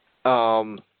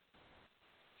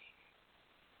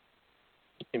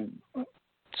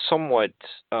 Somewhat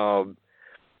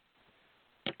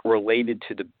related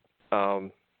to the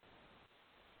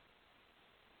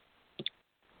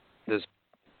this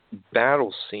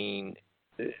battle scene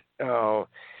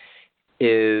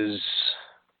is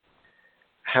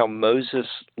how Moses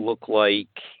looked like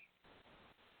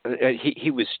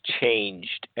he was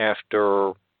changed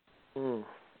after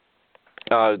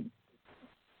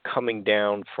coming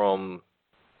down from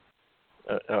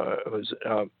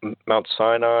Mount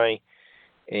Sinai,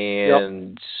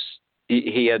 and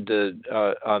he had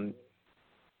the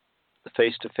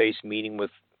face-to-face meeting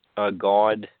with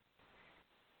God,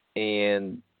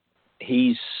 and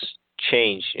he's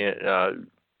changed.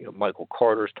 Michael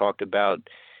Carter's talked about.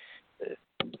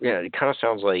 It kind of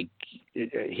sounds like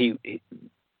he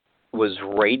was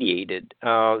radiated.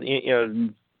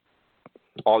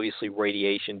 Obviously,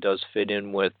 radiation does fit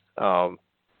in with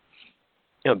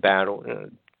battle.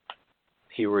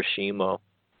 Hiroshima.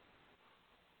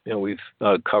 We've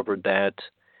covered that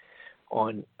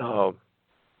on a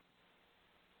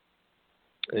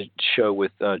show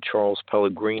with Charles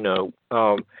Pellegrino.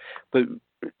 But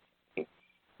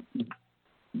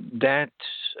that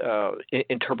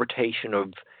interpretation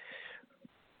of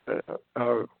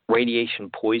radiation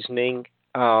poisoning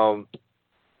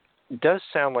does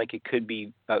sound like it could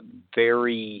be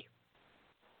very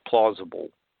plausible.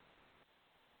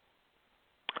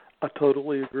 I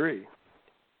totally agree.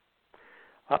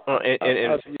 I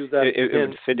view that it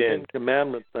would fit in.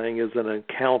 Commandment thing as an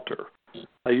encounter.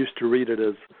 I used to read it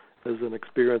as an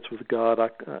experience with God. I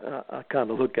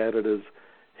kind of look at it as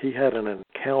he had an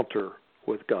encounter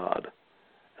with God,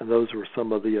 and those were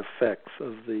some of the effects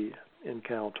of the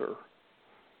encounter.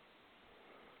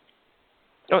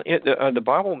 The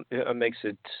Bible makes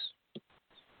it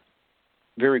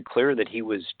very clear that he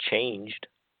was changed,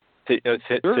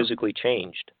 physically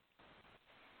changed.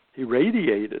 He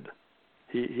radiated.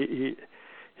 He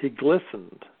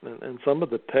glistened, and some of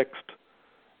the text,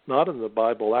 not in the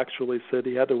Bible, actually said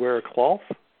he had to wear a cloth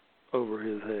over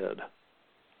his head.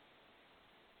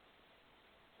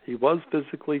 He was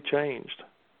physically changed.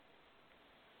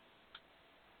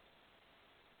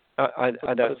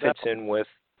 That fits in with,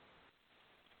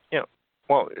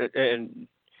 and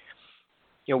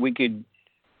we could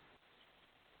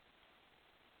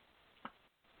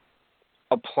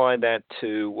apply that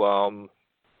to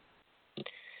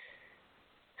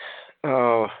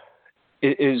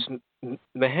is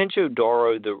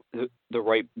Mohenjo-Daro the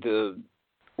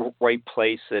right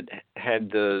place that had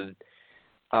the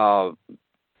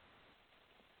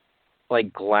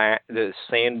like glass? The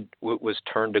sand was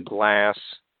turned to glass,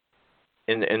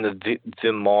 and the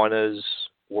Vimanas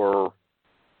were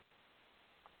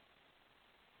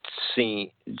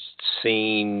seen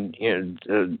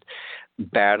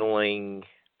battling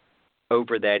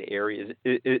over that area.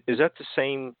 Is that the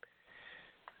same?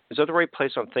 Is that the right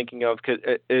place I'm thinking of? Because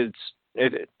if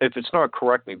it's not,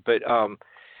 correct me. But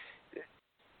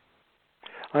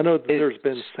I know that there's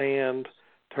been sand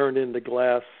turned into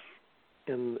glass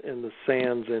in the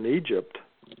sands in Egypt.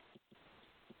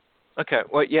 Okay.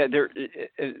 Well, yeah. There.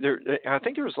 I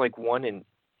think there was like one in.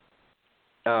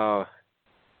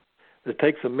 It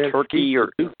takes immense Turkey to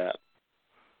do that.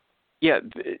 Yeah.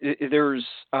 There's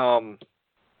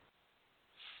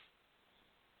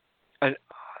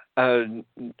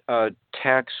a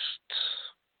text,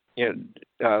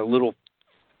 little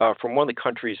from one of the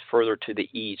countries further to the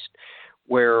east,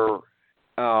 where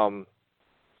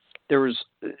there was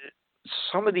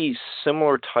some of these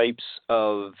similar types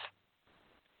of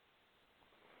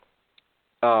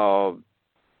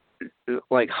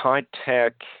like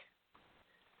high-tech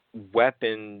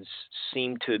weapons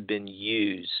seem to have been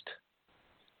used,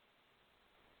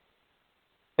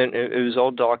 and it was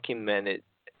all documented.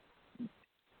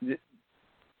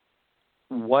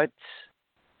 What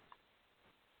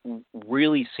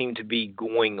really seemed to be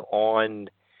going on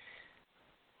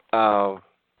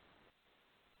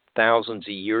thousands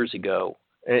of years ago.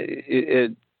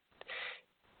 It's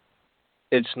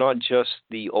not just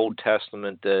the Old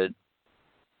Testament that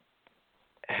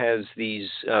has these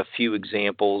few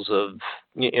examples of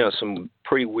some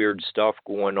pretty weird stuff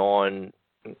going on.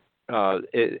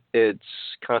 It's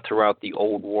kind of throughout the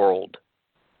old world.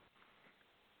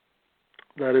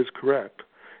 That is correct.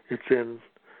 It's in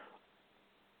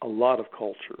a lot of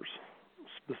cultures.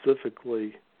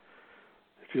 Specifically,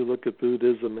 if you look at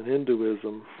Buddhism and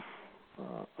Hinduism,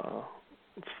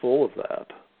 it's full of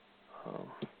that.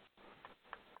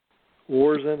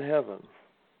 Wars in heaven.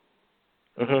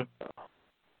 Mm-hmm.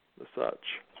 The such.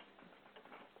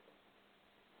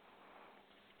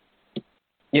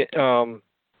 Yeah.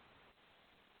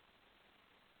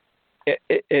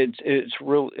 It's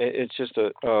real. It's just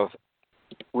a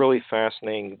really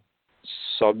fascinating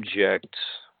subject,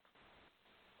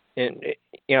 and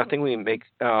I think we make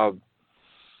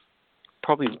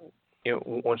probably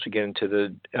once we get into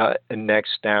the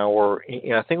next hour,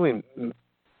 I think we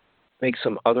make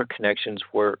some other connections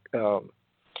where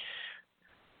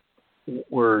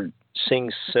we're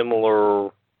seeing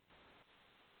similar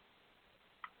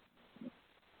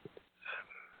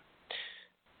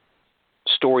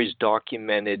stories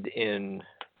documented in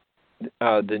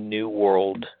the New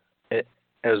World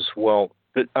as well.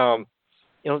 But are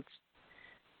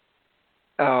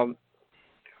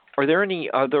there any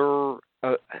other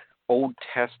Old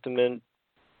Testament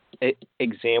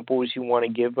examples you want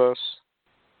to give us?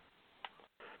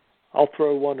 I'll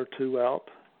throw one or two out.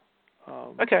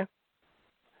 Okay.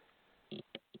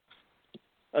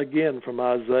 Again, from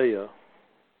Isaiah,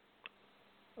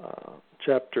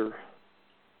 chapter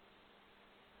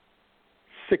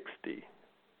 60,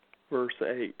 verse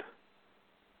 8.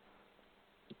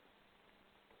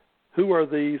 Who are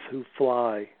these who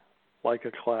fly like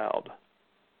a cloud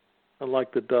and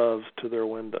like the doves to their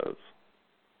windows?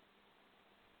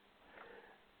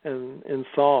 And in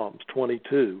Psalms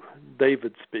 22,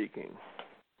 David speaking,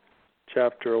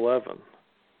 chapter 11.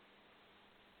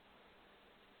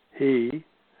 He,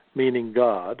 meaning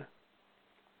God,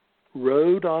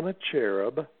 rode on a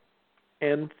cherub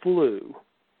and flew.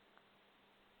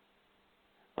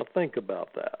 Now think about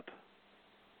that.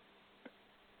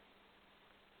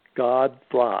 God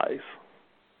flies.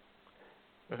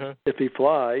 Uh-huh. If he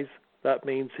flies, that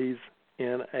means he's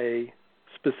in a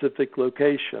specific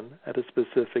location at a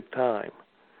specific time.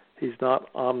 He's not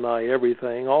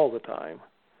omni-everything all the time.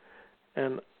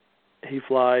 And he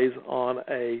flies on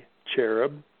a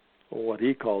cherub, or what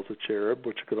he calls a cherub,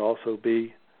 which could also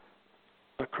be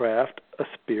a craft, a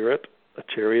spirit, a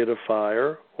chariot of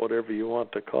fire, whatever you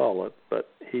want to call it, but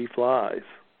he flies.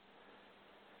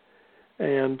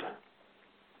 And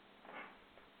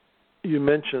you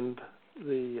mentioned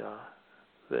the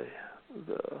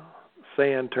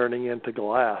sand turning into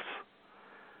glass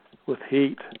with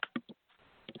heat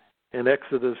in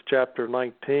Exodus chapter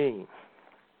 19,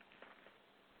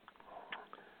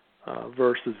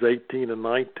 verses 18 and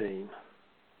 19.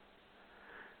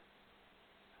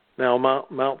 Now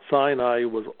Mount Sinai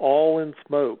was all in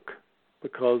smoke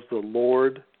because the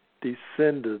Lord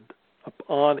descended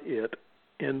upon it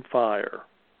in fire,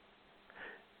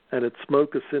 and its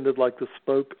smoke ascended like the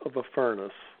smoke of a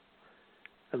furnace,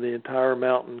 and the entire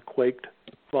mountain quaked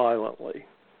violently.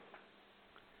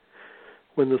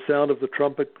 When the sound of the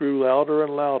trumpet grew louder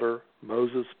and louder,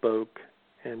 Moses spoke,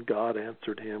 and God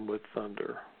answered him with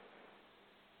thunder.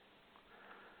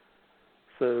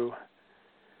 So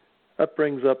that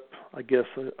brings up, I guess,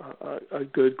 a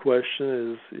good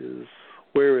question is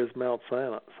where is Mount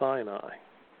Sinai?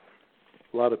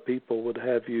 A lot of people would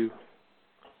have you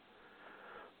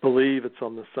believe it's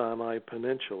on the Sinai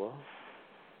Peninsula.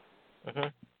 Mm-hmm.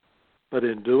 But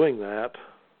in doing that,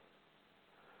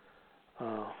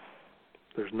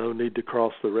 there's no need to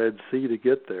cross the Red Sea to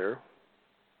get there.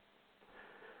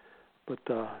 But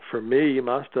for me,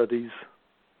 my studies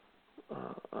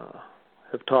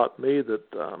have taught me that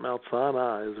Mount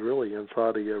Sinai is really in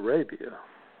Saudi Arabia.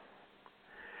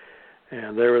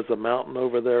 And there is a mountain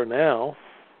over there now,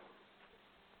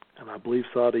 and I believe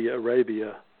Saudi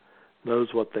Arabia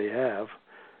knows what they have.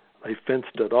 They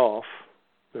fenced it off.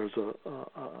 There's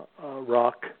a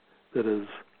rock that is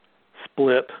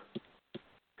split,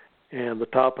 and the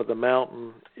top of the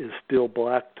mountain is still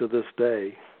black to this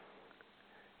day.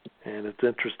 And it's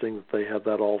interesting that they have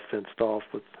that all fenced off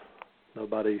with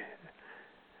nobody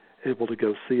able to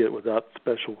go see it without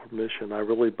special permission. I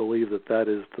really believe that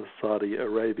is the Saudi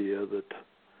Arabia that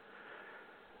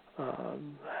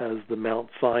has the Mount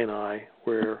Sinai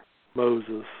where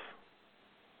Moses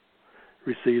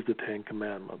received the Ten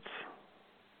Commandments.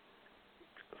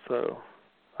 So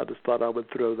I just thought I would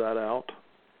throw that out.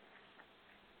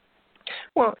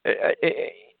 Well,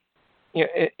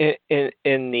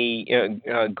 in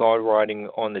the God riding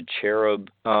on the cherub,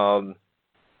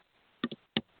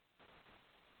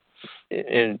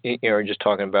 and just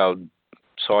talking about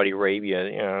Saudi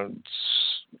Arabia, it's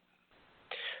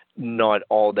not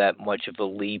all that much of a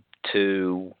leap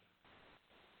to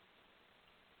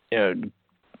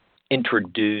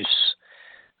introduce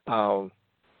the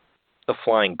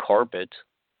flying carpet.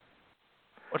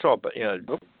 It's all about,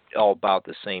 all about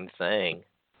the same thing.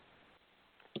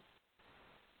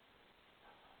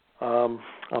 I'm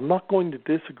not going to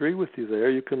disagree with you there.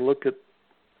 You can look at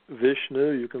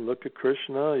Vishnu, you can look at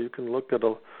Krishna, you can look at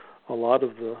a lot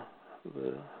of the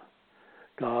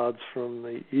gods from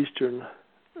the Eastern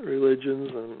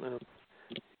religions, and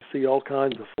see all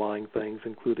kinds of flying things,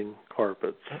 including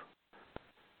carpets.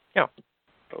 Yeah.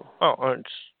 So, it's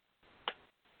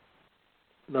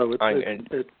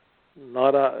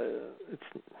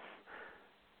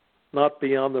not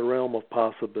beyond the realm of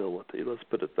possibility. Let's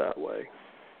put it that way.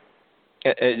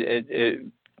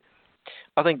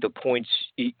 I think the points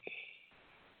you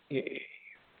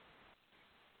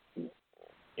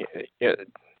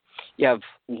have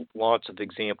lots of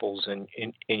examples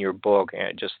in your book,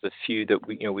 and just the few that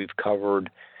we've covered,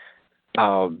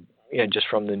 just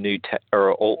from the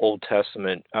Old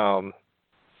Testament,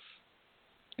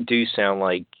 do sound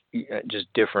like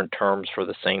just different terms for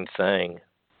the same thing.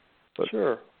 But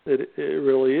sure, it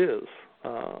really is.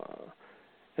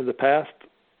 In the past,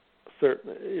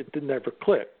 certainly it never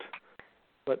clicked,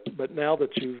 but now that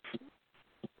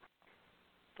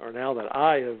now that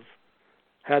I have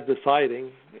had the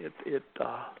sighting, it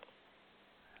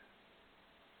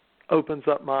opens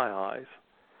up my eyes,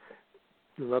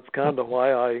 and that's kind of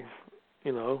why I,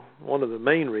 one of the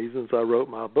main reasons I wrote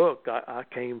my book. I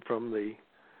came from the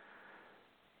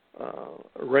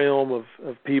realm of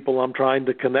people I'm trying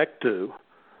to connect to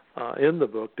in the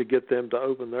book to get them to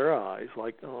open their eyes,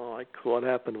 like what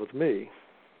happened with me.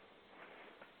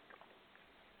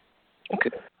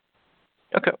 Okay.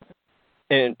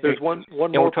 And there's one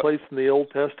more place in the Old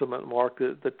Testament, Mark,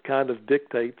 that kind of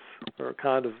dictates or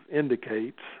kind of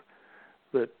indicates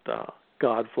that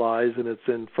God flies, and it's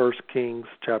in 1 Kings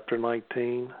chapter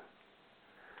 19,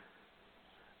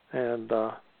 and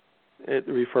it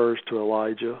refers to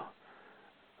Elijah.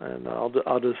 And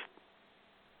I'll just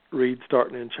read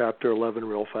starting in chapter 11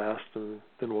 real fast, and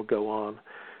then we'll go on.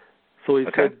 So he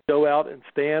said, "Go out and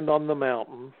stand on the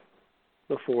mountain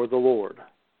before the Lord.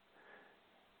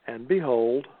 And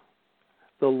behold,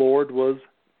 the Lord was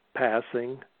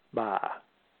passing by.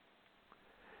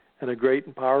 And a great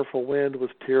and powerful wind was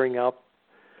tearing out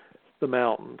the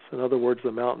mountains." In other words,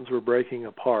 the mountains were breaking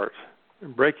apart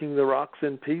and breaking the rocks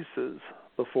in pieces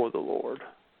before the Lord.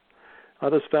 I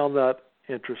just found that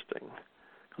interesting,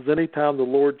 because anytime the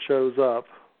Lord shows up,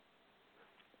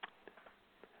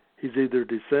 he's either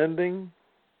descending,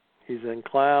 he's in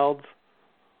clouds,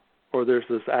 or there's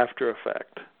this after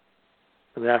effect.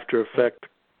 And the after effect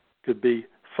could be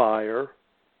fire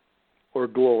or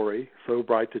glory, so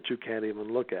bright that you can't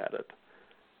even look at it.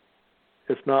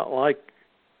 It's not like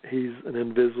he's an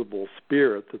invisible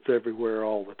spirit that's everywhere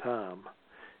all the time.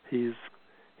 He's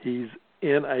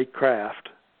in a craft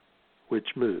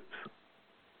which moves.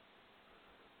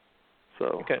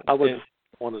 So I just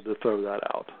wanted to throw that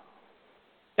out.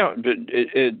 No, but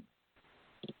it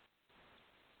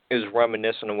is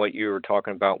reminiscent of what you were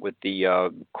talking about with the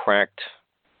cracked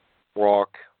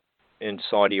rock in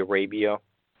Saudi Arabia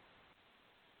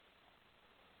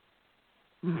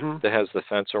that has the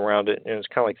fence around it, and it's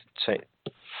kind of like the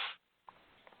same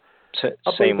idea. I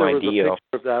think there was a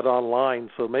picture of that online,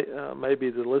 so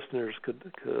maybe the listeners could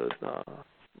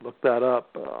look that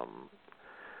up.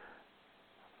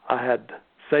 I had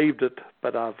saved it,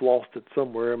 but I've lost it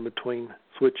somewhere in between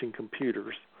switching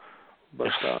computers. But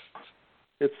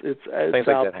it's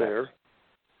out there,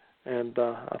 and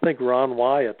I think Ron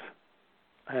Wyatt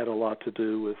had a lot to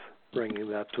do with bringing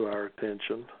that to our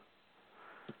attention.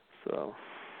 So,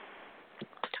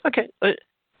 okay,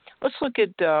 let's look at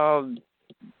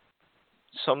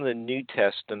some of the New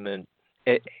Testament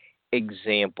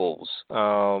examples.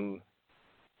 Where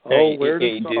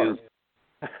to start?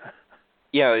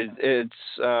 Yeah, it's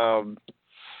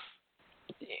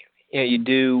you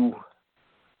do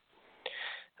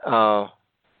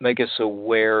make us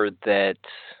aware that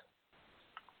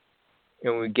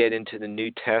when we get into the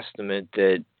New Testament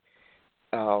that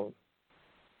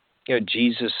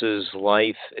Jesus's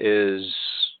life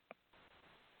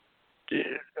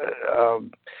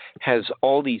has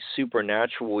all these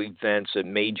supernatural events at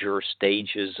major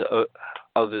stages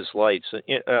of his life. So,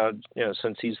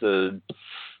 since he's the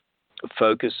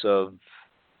focus of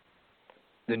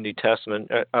the New Testament,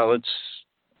 let's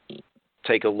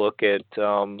take a look at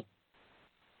the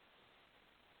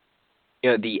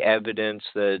evidence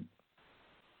that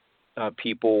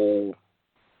people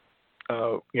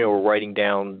were writing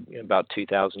down about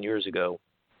 2,000 years ago.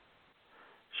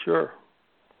 Sure.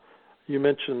 You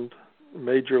mentioned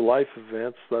major life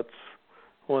events. That's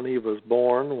when he was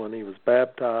born, when he was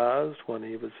baptized, when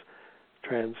he was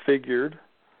transfigured.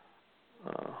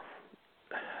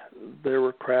 There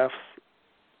were crafts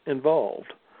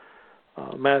involved.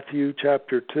 Matthew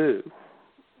chapter 2.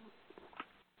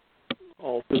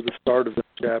 All through the start of the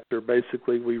chapter,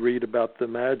 basically we read about the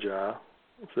Magi.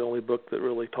 It's the only book that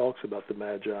really talks about the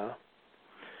Magi.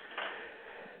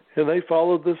 And they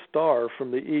followed the star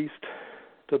from the east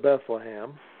to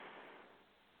Bethlehem.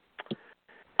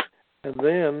 And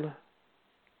then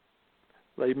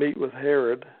they meet with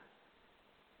Herod,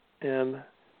 and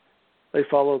they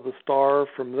follow the star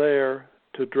from there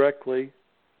to directly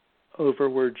over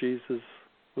where Jesus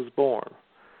was born.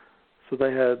 So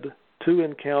they had 2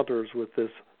 encounters with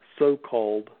this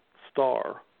so-called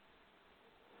star.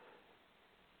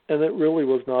 And it really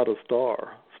was not a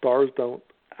star. Stars don't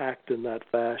act in that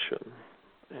fashion,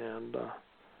 and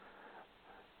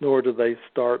nor do they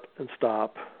start and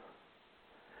stop.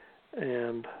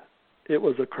 And it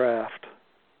was a craft,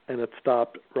 and it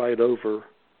stopped right over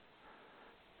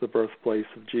the birthplace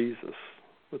of Jesus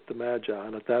with the Magi.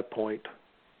 And at that point,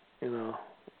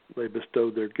 they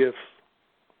bestowed their gifts.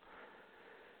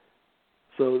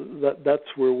 So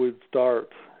that's where we'd start.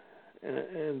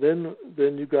 And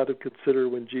then you got to consider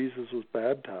when Jesus was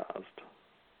baptized.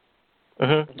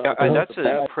 And that's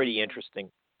pretty interesting.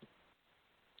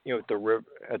 At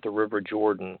the River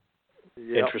Jordan,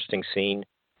 interesting scene.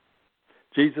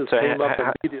 Jesus came up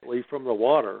immediately from the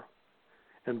water,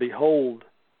 and behold,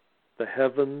 the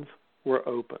heavens were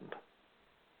opened.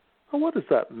 Well, what does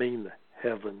that mean, the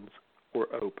heavens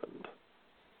were opened?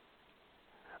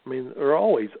 I mean, it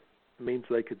always means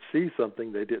they could see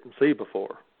something they didn't see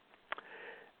before.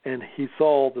 And he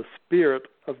saw the Spirit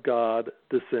of God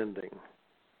descending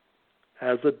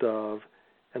as a dove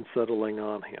and settling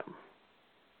on him.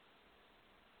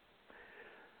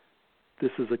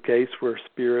 This is a case where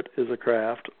Spirit is a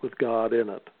craft with God in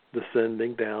it,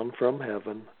 descending down from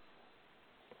heaven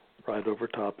right over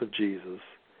top of Jesus.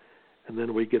 And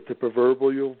then we get the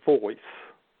proverbial voice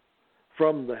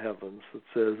from the heavens that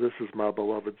says, "This is my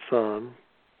beloved Son,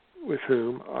 with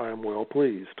whom I am well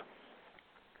pleased."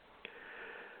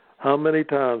 How many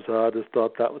times I just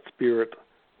thought that Spirit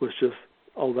was just,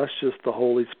 that's just the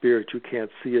Holy Spirit. You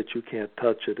can't see it. You can't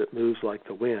touch it. It moves like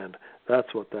the wind.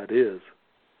 That's what that is.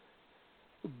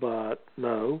 But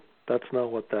no, that's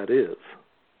not what that is.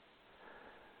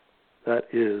 That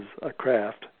is a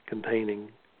craft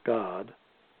containing God,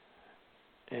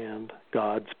 and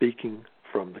God speaking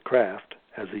from the craft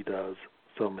as he does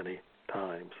so many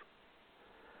times.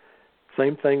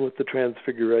 Same thing with the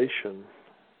Transfiguration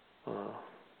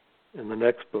in the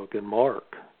next book, in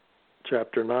Mark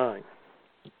chapter 9,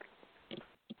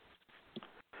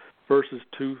 verses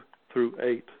 2 through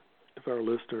 8, if our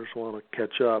listeners want to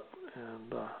catch up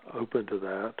and open to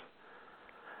that.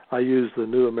 I use the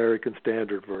New American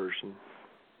Standard Version.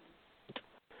 It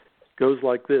goes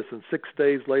like this: And 6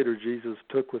 days later, Jesus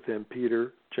took with him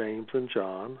Peter, James, and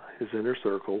John, his inner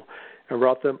circle, and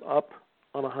brought them up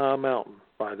on a high mountain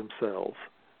by themselves.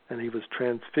 And he was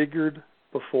transfigured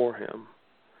before him,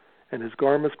 and his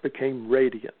garments became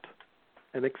radiant,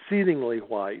 and exceedingly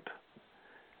white,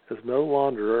 as no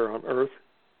launderer on earth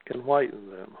can whiten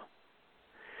them.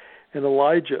 And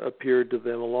Elijah appeared to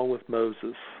them along with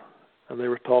Moses, and they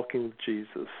were talking with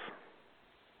Jesus.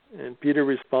 And Peter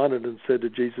responded and said to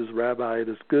Jesus, Rabbi, it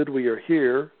is good we are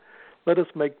here. Let us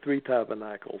make 3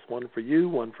 tabernacles, one for you,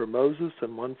 one for Moses,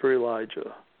 and one for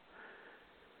Elijah.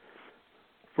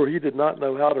 For he did not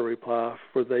know how to reply,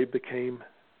 for they became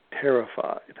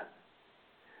terrified.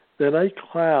 Then a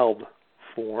cloud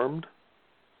formed,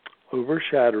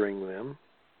 overshadowing them,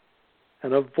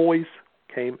 and a voice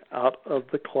came out of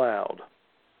the cloud.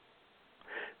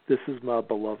 This is my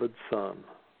beloved Son.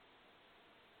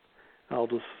 I'll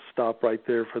just stop right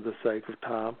there for the sake of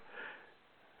time.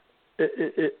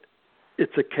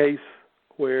 It's a case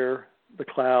where the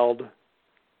cloud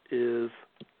is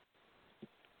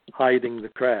hiding the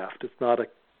craft. It's not a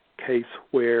case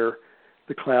where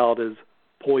the cloud is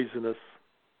poisonous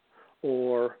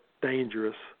or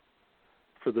dangerous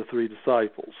for the 3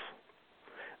 disciples.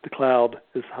 The cloud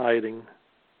is hiding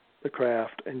the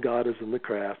craft, and God is in the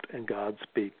craft, and God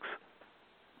speaks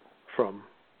from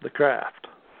the craft.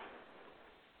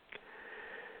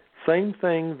 Same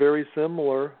thing, very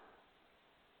similar,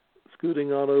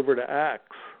 scooting on over to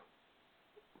Acts,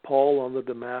 Paul on the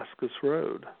Damascus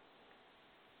Road.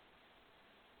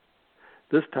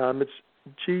 This time it's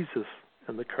Jesus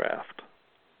in the craft.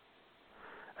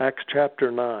 Acts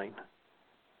chapter 9,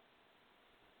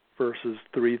 verses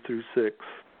 3 through 6.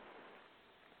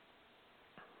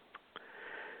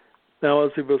 Now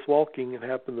as he was walking, it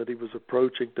happened that he was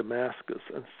approaching Damascus,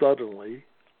 and suddenly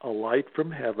a light from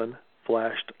heaven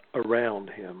flashed around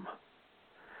him.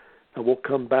 Now we'll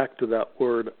come back to that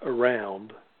word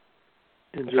around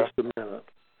in just a minute.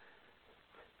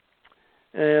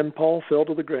 And Paul fell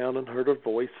to the ground and heard a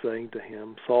voice saying to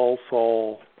him, Saul,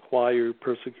 Saul, why are you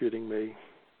persecuting me?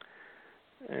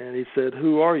 And he said,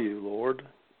 Who are you, Lord?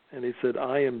 And he said,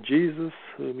 I am Jesus,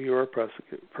 whom you are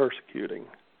persecuting.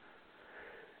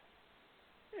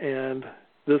 And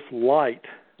this light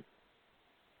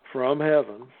from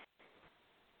heaven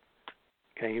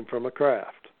came from a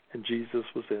craft, and Jesus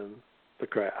was in the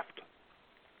craft.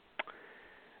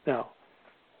 Now,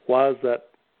 why is that,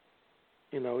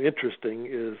 interesting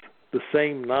is the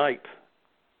same night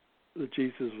that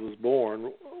Jesus was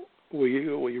born, we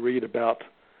read about,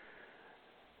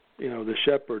 the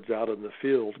shepherds out in the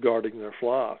field guarding their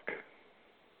flock.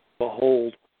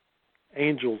 Behold,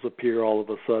 angels appear all of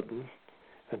a sudden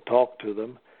and talk to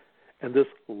them, and this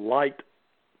light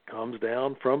comes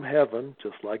down from heaven,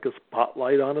 just like a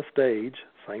spotlight on a stage,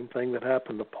 same thing that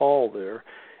happened to Paul there,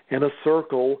 in a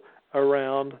circle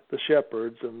around the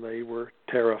shepherds, and they were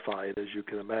terrified, as you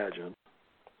can imagine.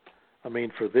 I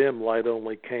mean, for them, light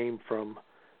only came from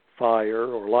fire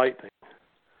or lightning.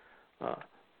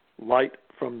 Light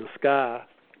from the sky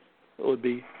would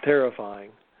be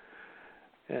terrifying.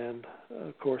 And,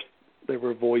 of course, there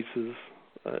were voices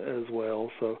as well.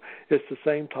 So it's the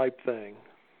same type thing,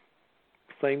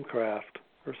 same craft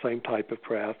or same type of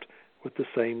craft with the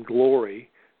same glory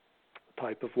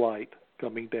type of light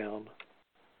coming down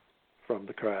from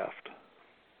the craft.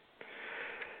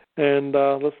 And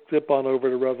let's skip on over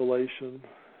to Revelation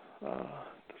to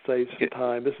save some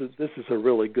time. This is a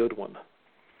really good one.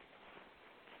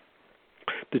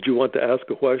 Did you want to ask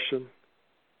a question?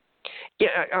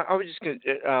 Yeah, I was just going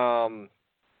to,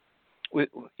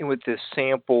 with the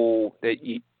sample that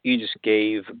you just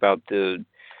gave about the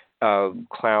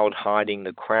cloud hiding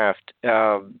the craft,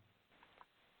 that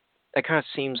kind of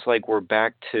seems like we're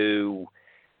back to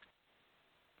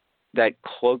that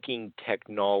cloaking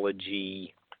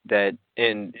technology that,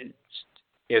 and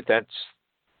if that's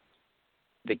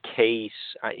the case,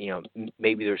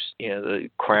 maybe there's, the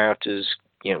craft is,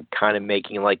 kind of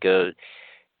making like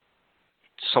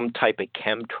some type of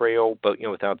chemtrail, but,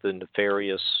 without the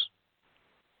nefarious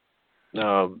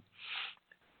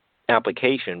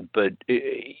application. But,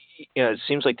 it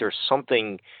seems like there's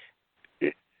something,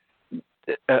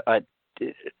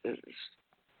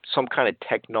 some kind of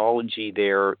technology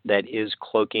there that is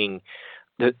cloaking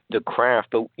the craft,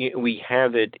 but we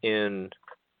have it in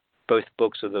both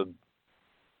books of the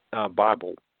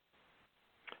Bible.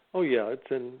 Oh yeah,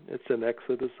 it's in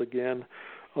Exodus again.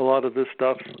 A lot of this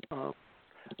stuff.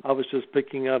 I was just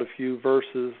picking out a few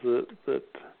verses that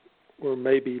were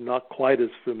maybe not quite as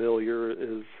familiar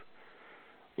as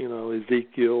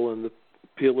Ezekiel and the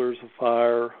pillars of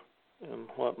fire and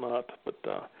whatnot. But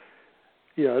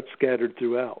yeah, it's scattered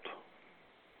throughout.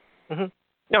 Mm-hmm.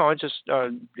 No, I just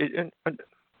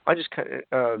kind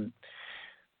of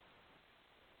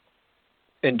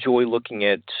enjoy looking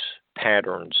at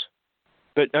patterns.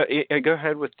 But go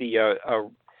ahead with the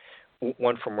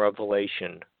one from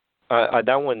Revelation.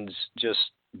 That one's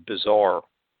just bizarre.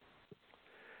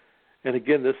 And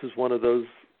again, this is one of those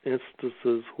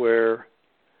instances where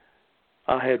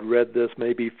I had read this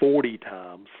maybe 40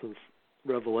 times, since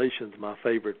Revelation's my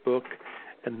favorite book,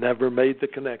 and never made the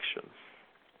connection.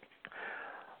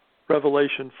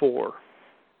 Revelation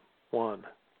 4:1.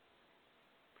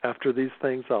 After these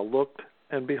things I looked,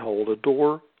 and behold, a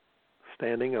door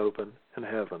standing open in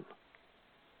heaven.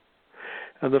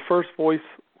 And the first voice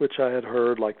which I had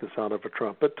heard like the sound of a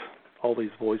trumpet, all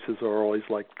these voices are always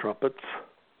like trumpets,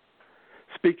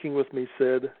 speaking with me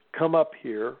said, "Come up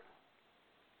here,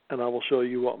 and I will show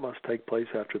you what must take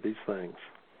place after these things."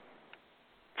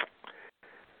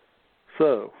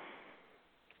 So,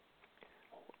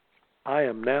 I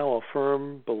am now a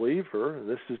firm believer, and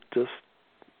this is just,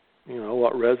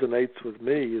 what resonates with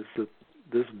me is that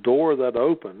this door that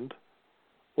opened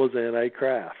was in a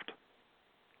craft,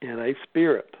 in a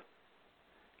spirit.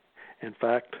 In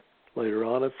fact, later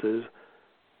on it says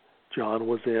John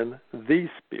was in the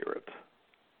Spirit,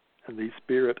 and the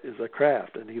Spirit is a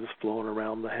craft, and he was flown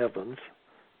around the heavens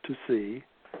to see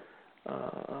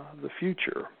the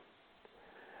future.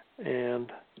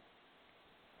 And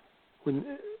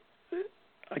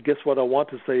I guess what I want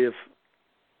to say, if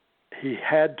he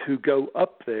had to go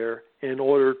up there in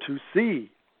order to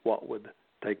see what would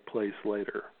take place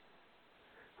later,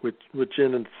 which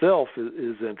in itself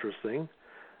is interesting.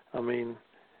 I mean,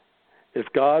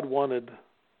 if God wanted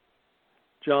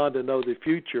John to know the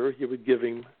future, he would give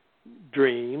him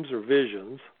dreams or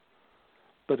visions,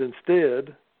 but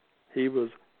instead he was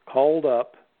called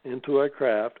up into a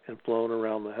craft and flown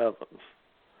around the heavens.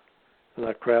 And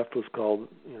that craft was called,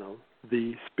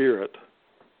 the Spirit.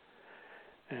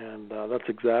 And that's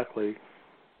exactly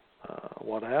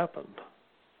what happened.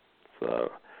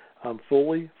 So I'm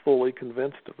fully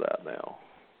convinced of that now.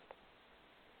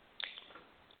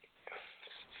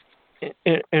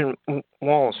 And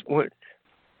Wallace, what?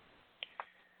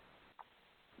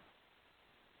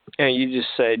 You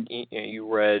just said you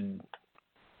read,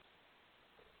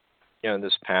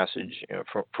 this passage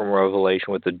from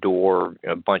Revelation with the door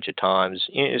a bunch of times.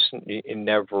 It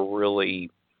never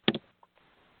really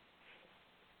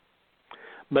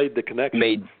made the connection.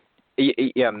 Made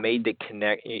the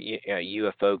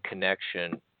UFO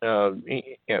connection.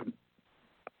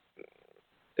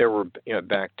 There were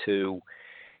back to.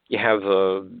 You have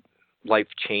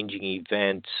life-changing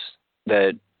events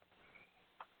that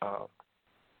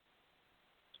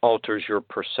alters your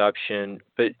perception.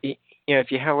 But,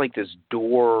 if you have like this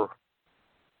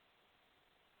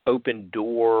open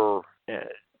door,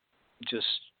 just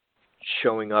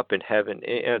showing up in heaven,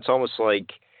 and it's almost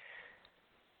like,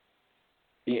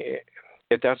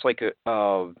 if that's like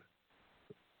what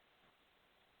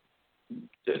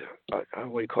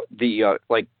do you call it? The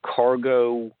like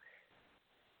cargo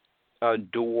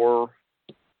door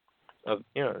of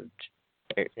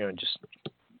just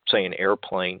say an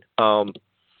airplane.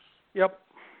 Yep.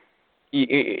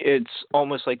 It's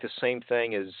almost like the same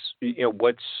thing as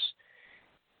what's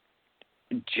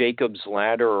Jacob's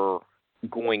ladder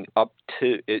going up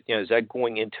to? Is that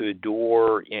going into a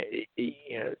door?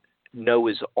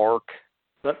 Noah's Ark.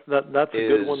 That's a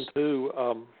good one too.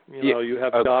 You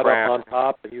have God craft. Up on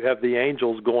top, and you have the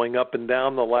angels going up and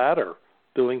down the ladder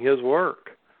doing His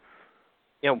work.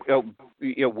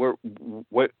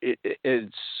 What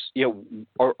is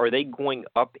are they going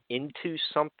up into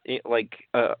something like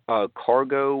a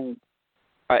cargo?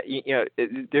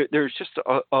 There's just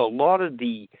a lot of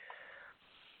the.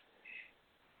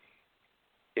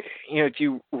 If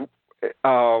you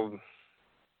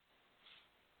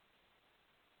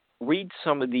read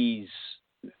some of these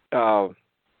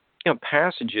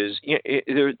passages,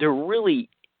 there really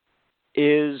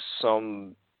is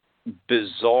some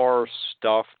bizarre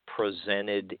stuff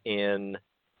presented in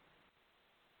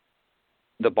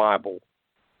the Bible.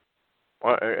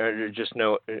 Just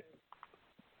no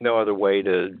other way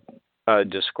to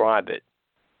describe it.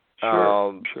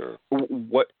 Sure.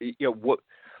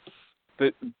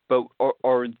 But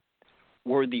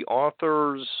were the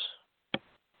authors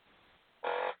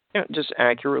just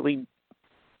accurately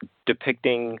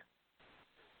depicting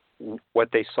what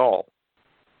they saw?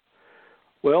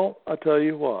 Well, I tell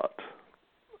you what.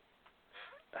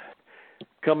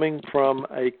 Coming from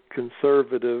a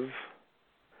conservative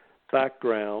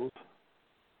background,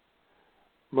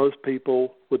 most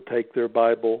people would take their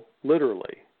Bible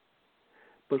literally.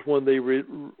 But when they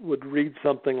would read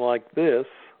something like this,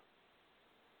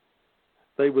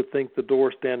 they would think the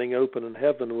door standing open in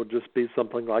heaven would just be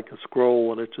something like a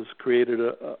scroll, and it just created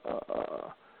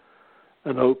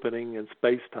an opening in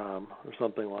space-time or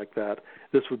something like that.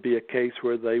 This would be a case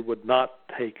where they would not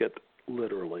take it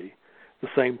literally. The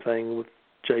same thing with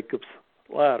Jacob's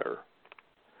ladder.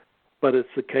 But it's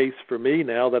the case for me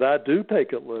now that I do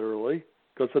take it literally,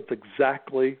 because it's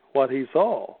exactly what he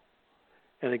saw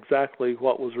and exactly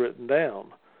what was written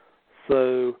down.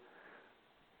 So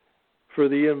for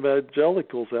the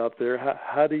evangelicals out there,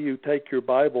 how do you take your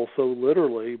Bible so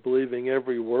literally, believing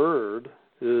every word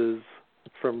is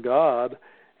from God,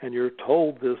 and you're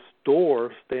told this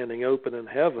door standing open in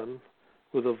heaven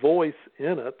with a voice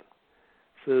in it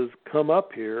says, come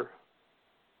up here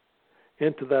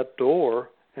into that door,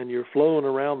 and you're flown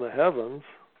around the heavens?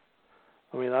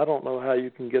 I mean, I don't know how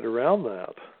you can get around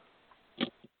that.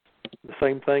 The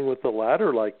same thing with the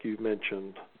ladder, like you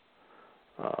mentioned,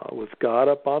 with God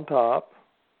up on top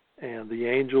and the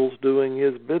angels doing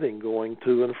his bidding, going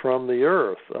to and from the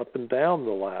earth, up and down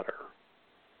the ladder.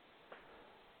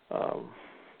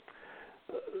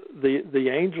 The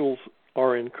angels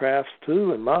are in crafts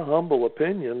too, in my humble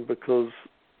opinion, because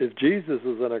if Jesus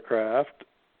is in a craft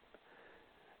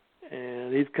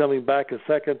and he's coming back a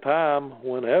second time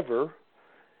whenever,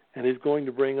 and he's going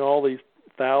to bring all these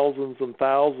thousands and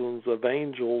thousands of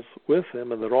angels with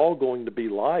him, and they're all going to be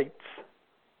lights,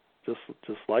 just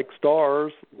like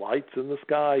stars, lights in the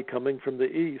sky coming from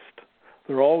the east.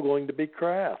 They're all going to be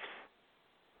crafts.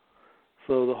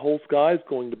 So the whole sky is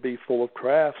going to be full of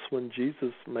crafts when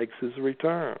Jesus makes his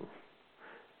return.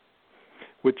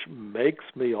 Which makes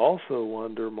me also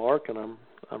wonder, Mark, and I'm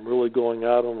really going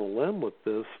out on a limb with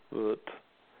this, but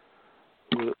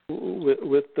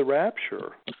with the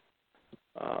rapture,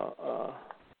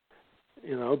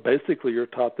 basically you're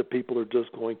taught that people are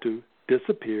just going to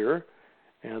disappear,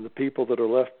 and the people that are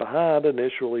left behind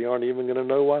initially aren't even going to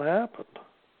know what happened.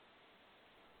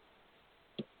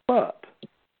 But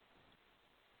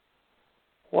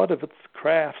what if it's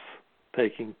crafts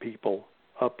taking people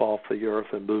up off the earth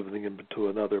and moving them to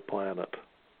another planet?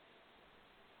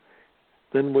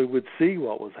 Then we would see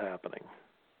what was happening.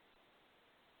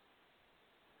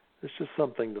 It's just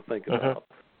something to think about,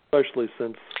 especially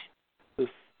since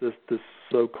this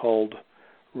so-called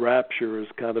rapture is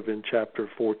kind of in chapter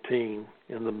 14,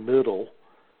 in the middle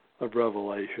of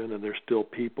Revelation, and there's still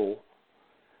people,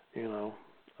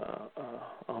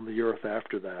 on the earth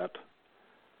after that.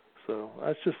 So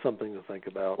that's just something to think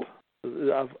about.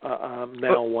 I'm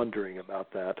now wondering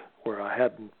about that, where I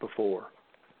hadn't before.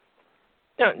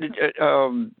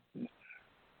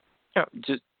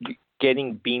 Just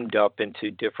getting beamed up into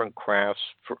different crafts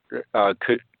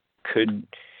could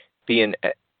be an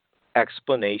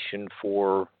explanation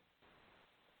for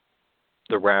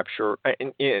the rapture.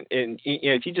 And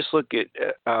if you just look at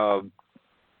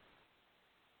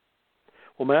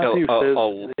Matthew says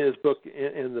in his book,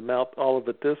 in the Mount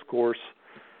Olivet Discourse,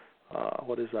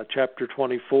 chapter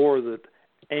 24, that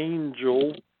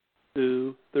angels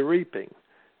do the reaping.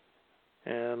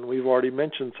 And we've already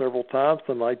mentioned several times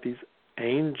tonight, these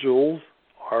angels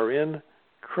are in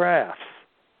crafts.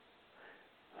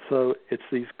 So it's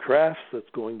these crafts that's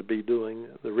going to be doing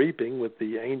the reaping with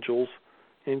the angels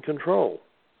in control.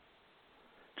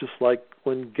 Just like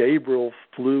when Gabriel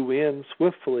flew in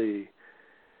swiftly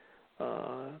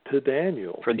to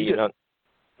Daniel.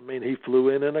 He flew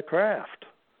in a craft,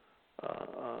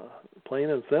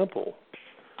 plain and simple.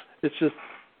 It's just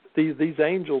these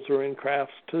angels are in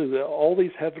crafts too. All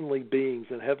these heavenly beings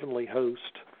and heavenly hosts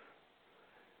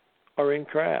are in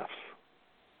crafts.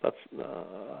 That's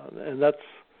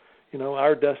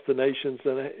our destination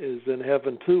is in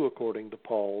heaven too, according to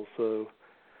Paul. So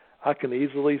I can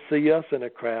easily see us in a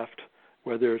craft,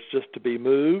 whether it's just to be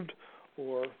moved,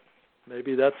 or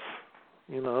maybe that's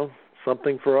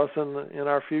something for us in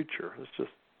our future. It's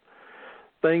just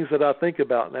things that I think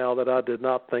about now that I did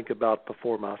not think about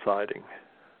before my sighting.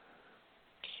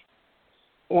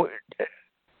 Well,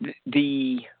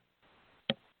 the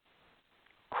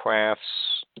crafts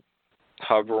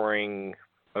hovering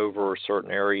over a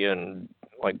certain area and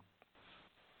like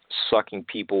sucking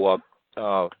people up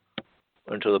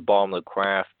into the bottom of the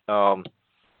craft,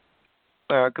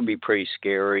 it could be pretty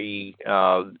scary.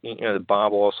 The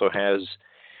Bible also has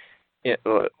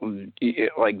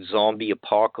like zombie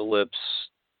apocalypse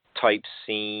type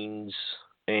scenes,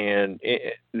 and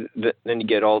then you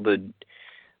get all the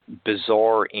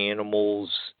bizarre animals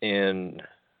in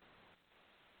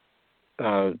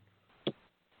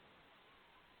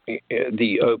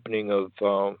the opening of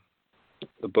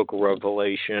the Book of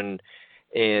Revelation,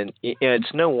 and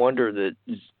it's no wonder that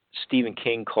Stephen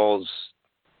King calls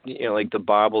the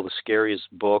Bible the scariest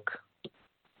book,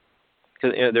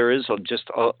 because there is just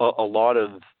a lot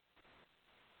of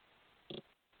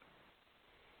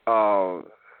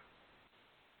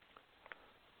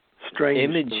strange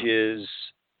images,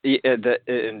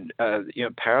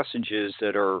 passages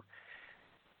that are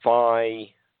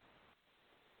by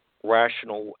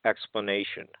rational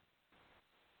explanation.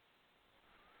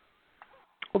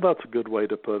 Well, that's a good way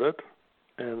to put it,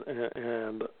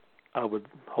 and I would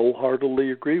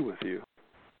wholeheartedly agree with you.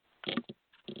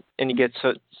 And you get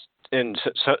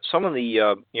some of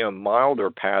the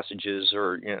milder passages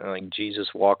are like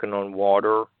Jesus walking on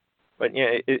water, but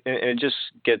it just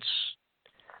gets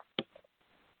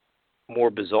more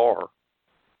bizarre.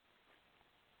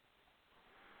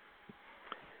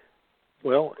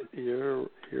 Well, you're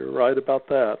right about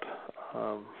that.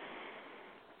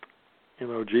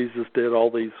 Jesus did all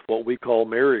these what we call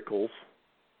miracles,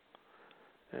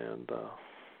 and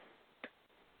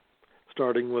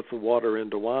starting with the water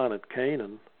into wine at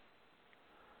Canaan.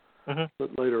 Mm-hmm.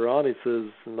 But later on he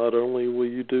says, not only will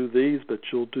you do these, but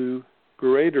you'll do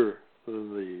greater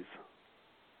than these.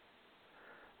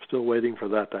 Still waiting for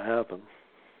that to happen.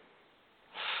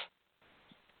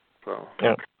 So,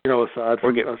 yeah. Aside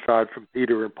from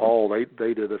Peter and Paul,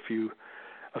 they did a few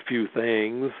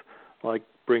things, like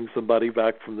bring somebody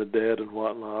back from the dead and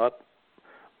whatnot.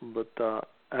 But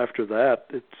after that,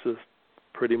 it's just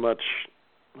pretty much,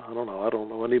 I don't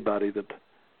know anybody that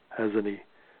has any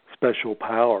special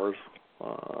powers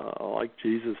like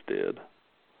Jesus did.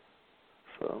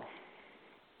 So.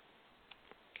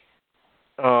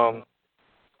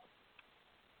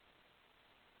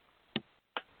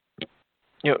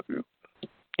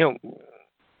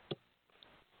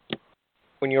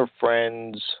 When your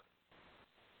friends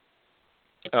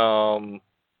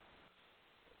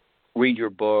read your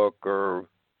book, or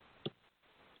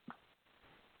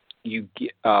you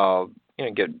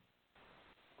get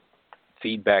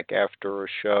feedback after a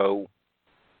show,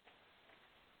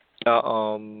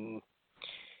 I'm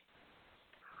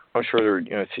sure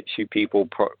there a few people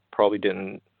probably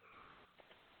didn't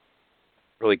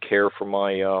really care for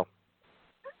my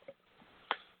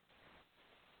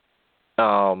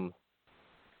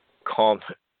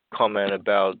comment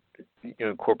about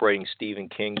incorporating Stephen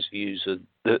King's views of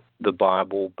the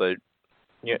Bible, but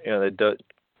it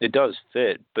does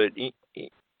fit. But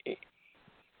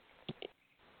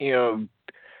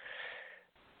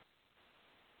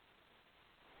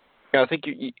I think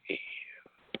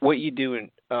what you do in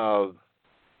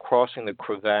Crossing the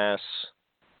Crevasse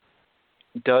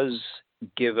does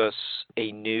give us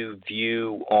a new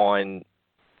view on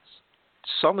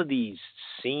some of these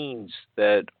scenes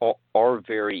that are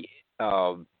very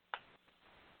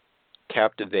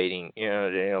captivating.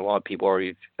 A lot of people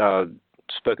already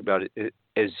spoke about it,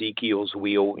 Ezekiel's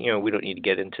wheel. We don't need to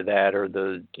get into that, or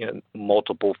the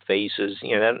multiple faces.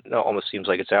 That almost seems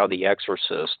like it's out of The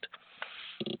Exorcist.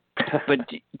 But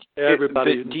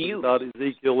everybody knows about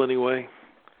Ezekiel anyway.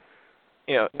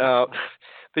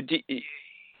 But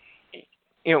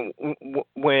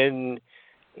when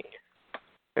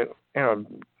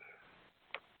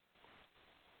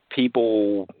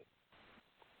people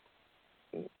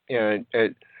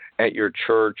at your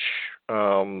church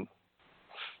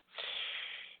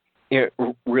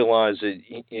realize that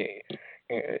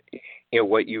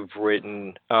what you've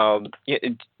written,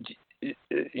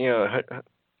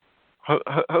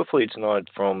 hopefully it's not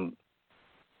from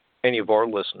any of our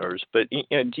listeners, but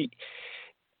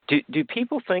do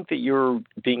people think that you're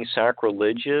being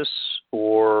sacrilegious,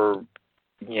 or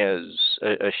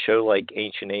a show like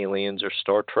Ancient Aliens or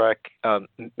Star Trek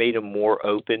made them more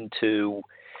open to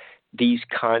these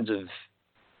kinds of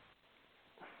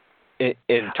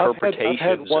interpretations?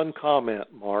 I've had one comment,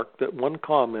 Mark, that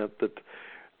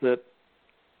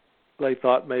they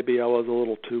thought maybe I was a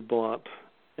little too blunt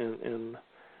and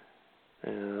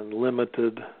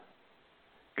limited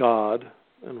God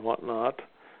and whatnot.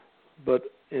 But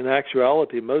in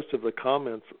actuality, most of the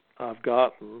comments I've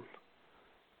gotten,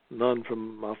 none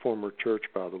from my former church,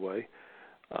 by the way,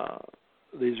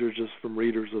 these are just from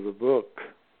readers of the book,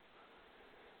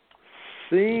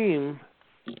 seem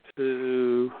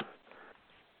to,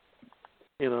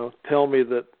 tell me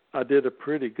that I did a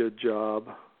pretty good job,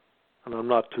 and I'm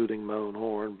not tooting my own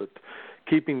horn, but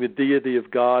keeping the deity of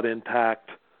God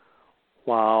intact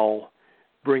while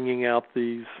bringing out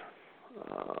these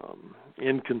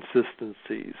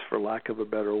inconsistencies, for lack of a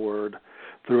better word,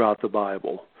 throughout the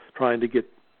Bible, trying to get,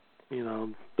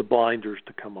 the blinders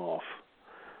to come off.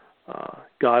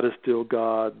 God is still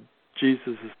God.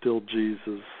 Jesus is still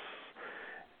Jesus.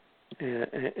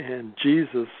 And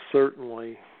Jesus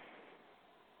certainly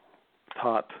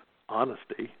taught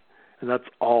honesty, and that's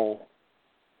all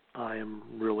I am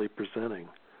really presenting.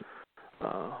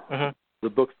 The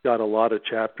book's got a lot of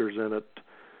chapters in it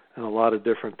and a lot of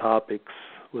different topics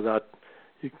without,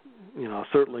 I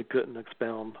certainly couldn't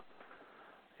expound,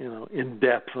 in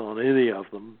depth on any of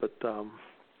them. But,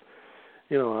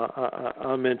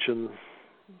 I mentioned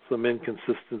some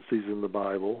inconsistencies in the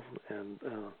Bible, and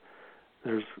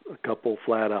there's a couple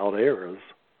flat-out errors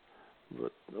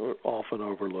that are often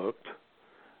overlooked,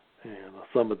 and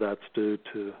some of that's due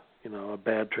to, a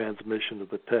bad transmission of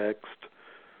the text.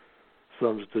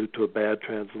 Some's due to a bad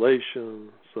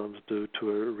translation. Some's due to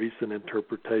a recent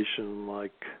interpretation,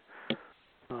 like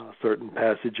a certain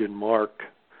passage in Mark.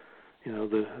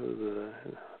 The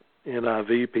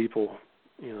NIV people,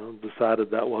 decided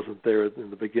that wasn't there in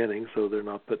the beginning, so they're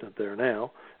not putting it there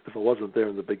now. If it wasn't there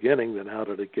in the beginning, then how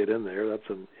did it get in there? That's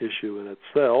an issue in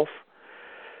itself.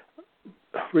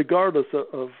 Regardless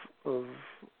of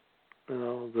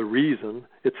the reason,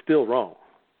 it's still wrong.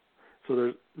 So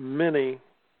there's many,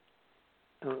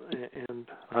 and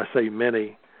I say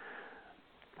many,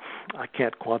 I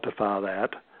can't quantify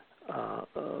that,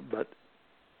 but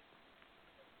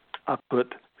I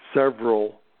put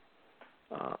several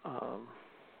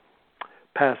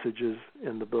passages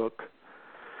in the book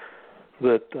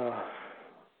that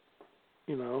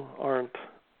aren't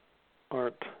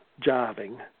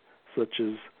jiving, such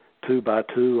as 2 by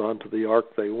 2 onto the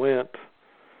ark they went.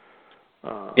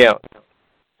 Where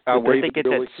they get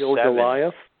really that kill 7?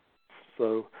 Goliath?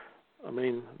 So,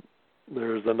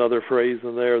 there's another phrase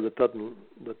in there that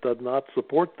does not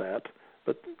support that.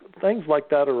 But things like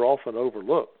that are often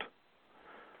overlooked.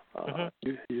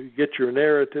 You get your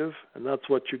narrative, and that's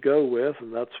what you go with,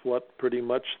 and that's what pretty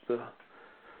much the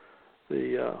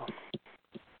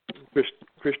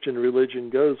Christian religion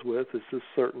goes with, is this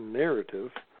certain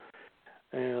narrative.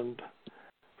 And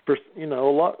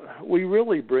we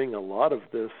really bring a lot of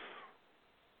this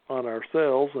on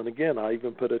ourselves. And again, I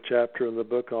even put a chapter in the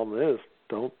book on this.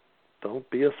 Don't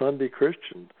be a Sunday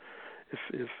Christian.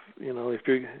 If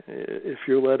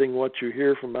you're letting what you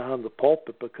hear from behind the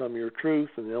pulpit become your truth,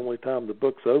 and the only time the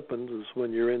book's opened is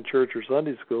when you're in church or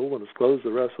Sunday school, and it's closed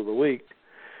the rest of the week,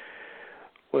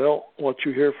 well, what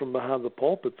you hear from behind the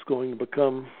pulpit's going to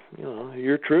become,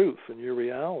 your truth and your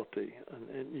reality.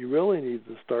 And you really need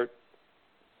to start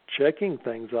checking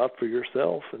things out for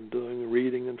yourself and doing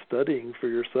reading and studying for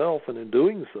yourself. And in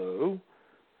doing so,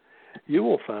 you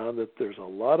will find that there's a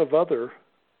lot of other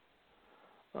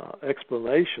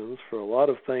explanations for a lot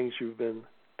of things you've been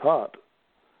taught.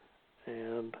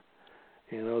 And,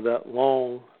 that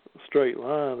long straight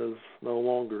line is no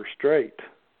longer straight.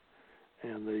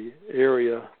 And the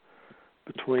area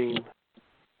between,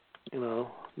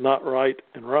 not right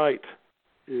and right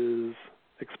is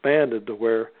expanded to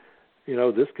where,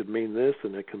 this could mean this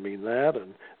and it can mean that.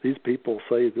 And these people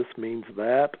say this means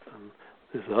that. And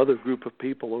this other group of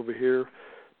people over here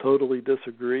totally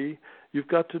disagree. You've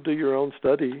got to do your own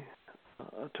study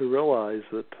to realize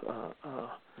that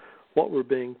what we're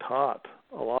being taught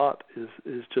a lot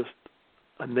is just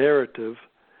a narrative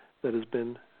that has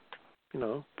been,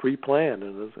 pre-planned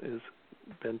and has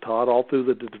been taught all through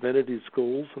the divinity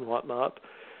schools and whatnot,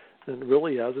 and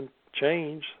really hasn't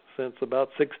changed since about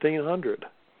 1600,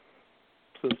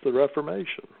 since the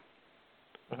Reformation.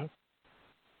 Mm-hmm.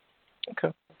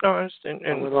 Okay. No, I understand.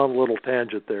 I went on a little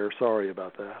tangent there. Sorry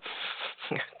about that.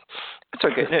 It's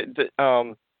okay.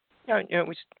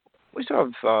 We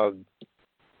still have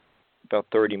about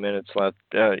 30 minutes left.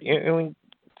 We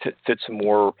fit some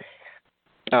more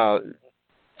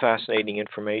fascinating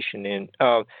information in.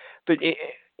 But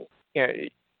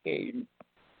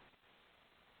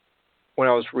when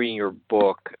I was reading your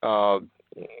book,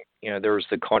 there was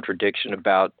the contradiction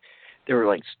about there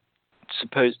were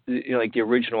the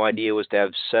original idea was to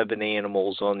have 7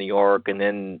 animals on the ark, and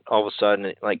then all of a sudden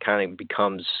it kind of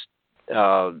becomes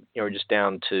just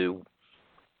down to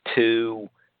 2.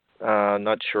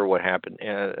 Not sure what happened.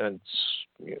 I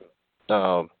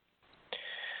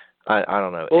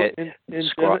don't know. Well,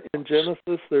 in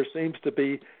Genesis, there seems to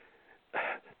be.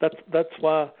 That's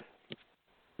why.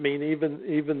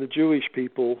 Even the Jewish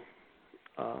people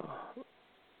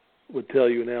would tell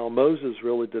you now, Moses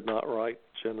really did not write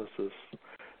Genesis.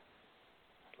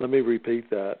 Let me repeat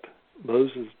that.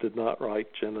 Moses did not write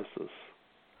Genesis.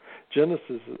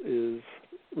 Genesis is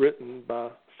written by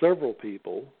several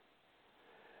people,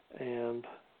 and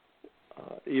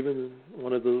even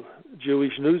one of the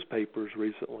Jewish newspapers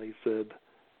recently said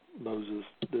Moses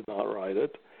did not write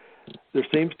it. There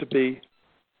seems to be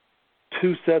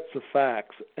 2 sets of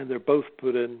facts, and they're both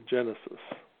put in Genesis.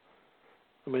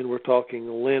 We're talking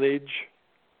lineage,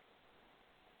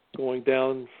 going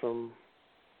down from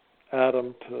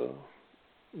Adam to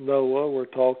Noah. We're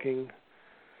talking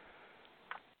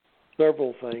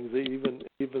several things,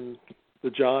 even the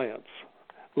giants,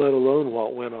 let alone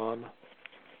what went on,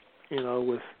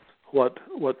 with what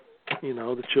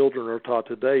the children are taught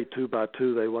today. 2 by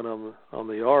 2 they went on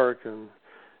the ark, and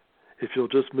if you'll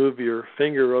just move your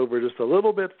finger over just a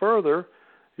little bit further,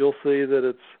 you'll see that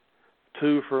it's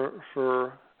 2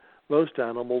 for most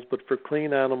animals, but for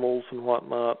clean animals and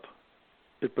whatnot,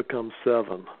 it becomes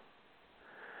 7.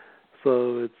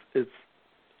 So it's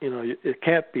it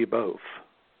can't be both.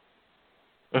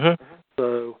 Mm-hmm.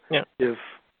 So if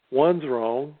one's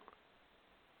wrong,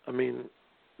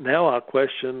 now I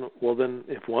question, well then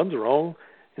if one's wrong,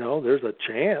 there's a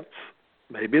chance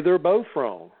maybe they're both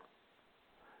wrong.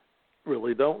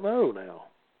 Really don't know now.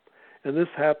 And this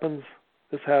happens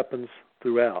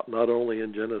throughout, not only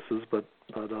in Genesis but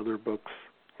other books,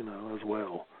 as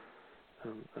well.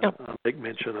 And I make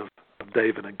mention of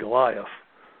David and Goliath.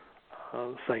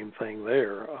 Same thing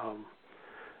there.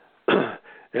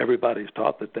 Everybody's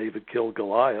taught that David killed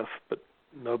Goliath, but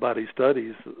nobody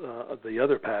studies the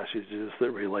other passages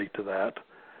that relate to that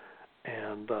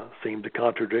and seem to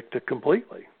contradict it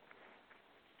completely.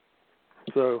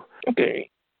 So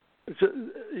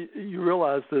you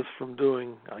realize this from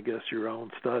doing, I guess, your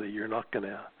own study. You're not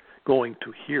going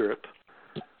to hear it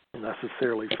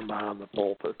necessarily from behind the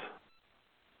pulpit.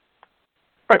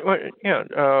 Right. Well,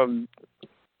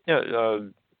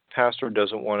 pastor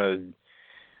doesn't want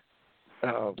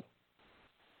to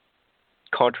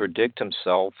contradict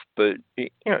himself, but you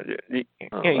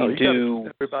do.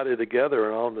 Get everybody together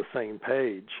and on the same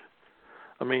page.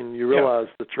 You realize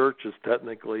the church is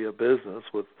technically a business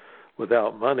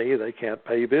without money. They can't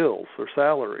pay bills or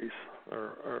salaries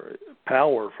or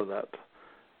power for that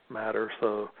matter.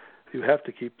 So you have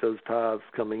to keep those tithes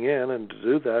coming in, and to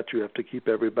do that, you have to keep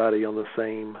everybody on the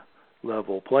same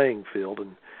level playing field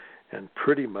and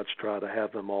pretty much try to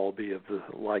have them all be of the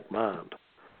like mind.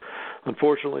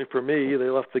 Unfortunately for me, they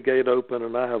left the gate open,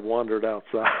 and I have wandered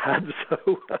outside.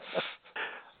 So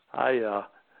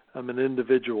I'm an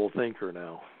individual thinker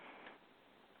now.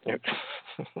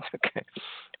 Okay.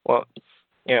 Well,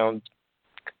 I'm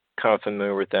kind of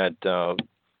familiar with that,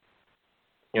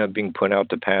 being put out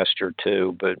to pasture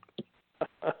too, but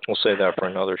we'll say that for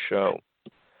another show.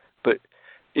 But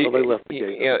they left the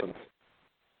gate open.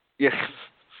 Yeah.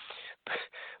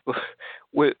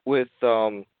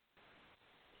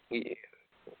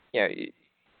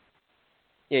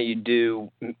 You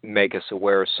do make us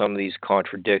aware of some of these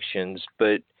contradictions,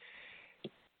 but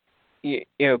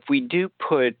if we do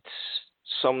put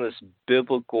some of this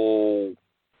biblical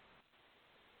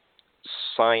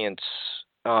science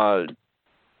to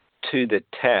the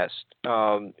test,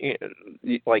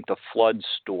 like the flood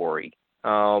story,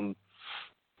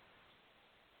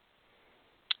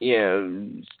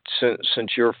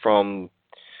 since you're from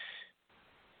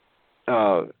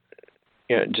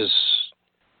just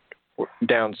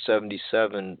down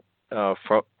 77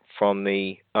 from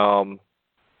me,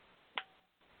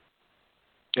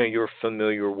 you're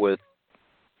familiar with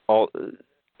all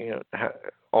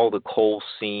the coal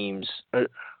seams.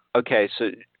 Okay,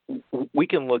 so we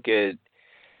can look at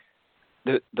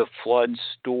the flood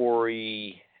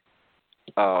story,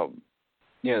 the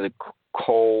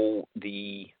coal,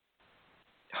 the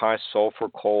high sulfur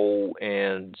coal,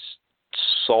 and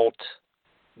salt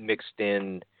mixed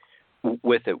in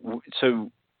with it.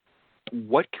 So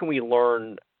what can we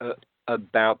learn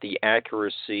about the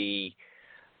accuracy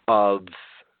of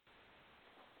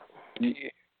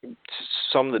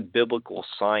some of the biblical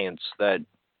science that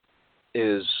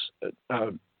is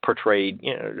portrayed,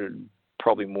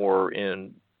 probably more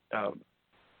in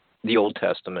the Old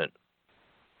Testament?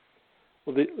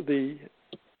 Well, the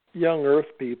young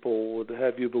Earth people would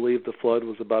have you believe the flood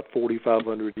was about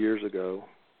 4,500 years ago.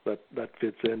 That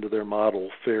fits into their model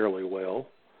fairly well.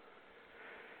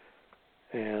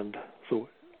 And so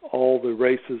all the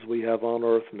races we have on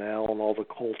Earth now and all the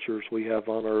cultures we have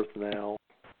on Earth now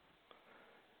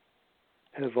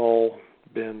have all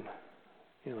been,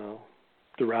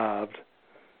 derived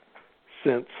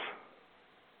since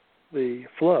the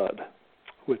flood,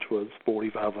 which was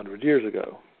 4,500 years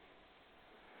ago.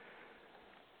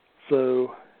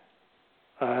 So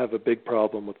I have a big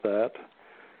problem with that.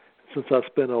 Since I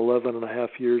spent 11 and a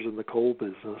half years in the coal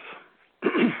business,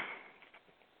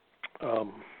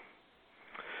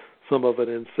 some of it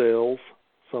in sales,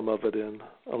 some of it in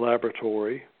a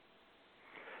laboratory.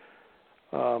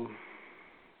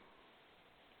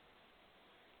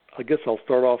 I guess I'll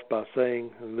start off by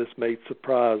saying, and this may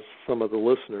surprise some of the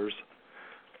listeners,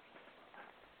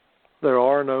 there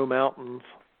are no mountains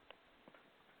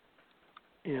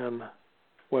in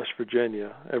West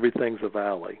Virginia. Everything's a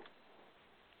valley.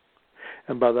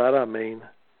 And by that I mean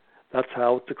that's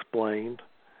how it's explained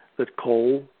that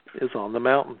coal is on the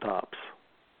mountaintops.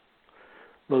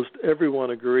 Most everyone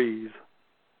agrees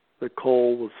that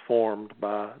coal was formed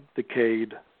by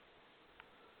decayed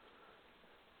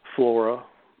flora,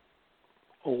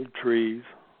 old trees,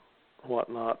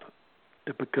 whatnot.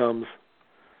 It becomes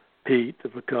peat,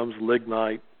 it becomes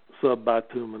lignite,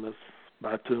 subbituminous,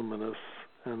 bituminous,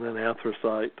 and then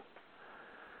anthracite.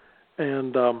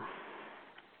 And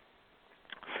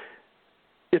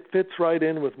it fits right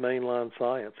in with mainline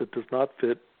science. It does not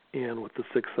fit in with the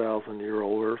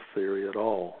 6,000-year-old Earth theory at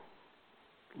all,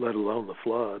 let alone the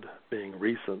flood being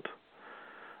recent.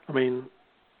 I mean,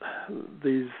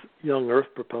 these young Earth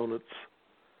proponents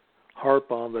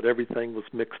harp on that everything was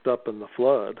mixed up in the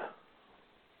flood.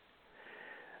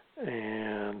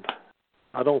 And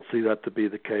I don't see that to be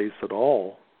the case at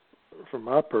all from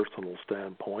my personal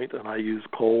standpoint, and I use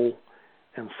coal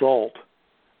and salt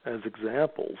as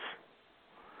examples.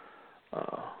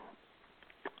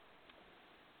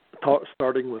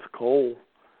 Starting with coal,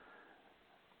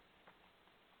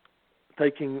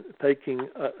 taking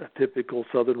a typical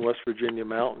southern West Virginia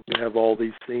mountain, you have all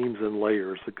these seams and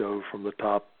layers that go from the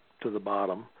top to the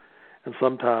bottom, and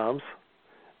sometimes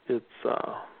it's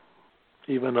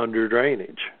even under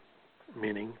drainage,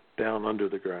 meaning down under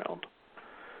the ground.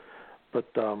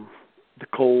 But the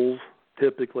coals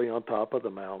typically on top of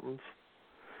the mountains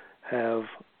have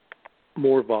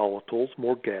more volatiles,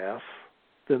 more gas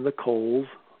than the coals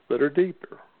that are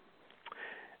deeper.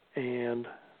 And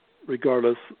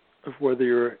regardless of whether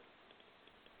you're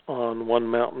on one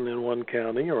mountain in one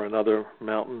county or another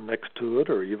mountain next to it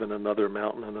or even another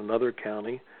mountain in another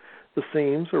county, the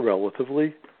seams are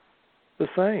relatively the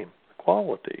same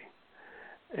quality.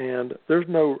 And there's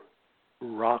no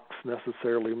rocks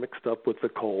necessarily mixed up with the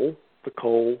coal. The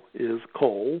coal is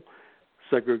coal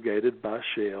segregated by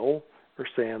shale or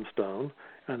sandstone,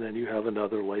 and then you have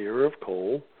another layer of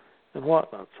coal and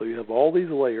whatnot. So you have all these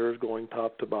layers going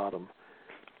top to bottom.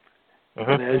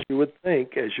 And as you would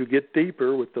think, as you get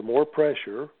deeper with the more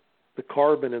pressure, the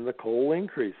carbon in the coal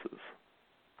increases.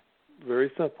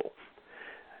 Very simple.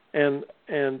 And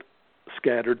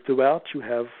scattered throughout, you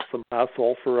have some high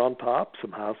sulfur on top,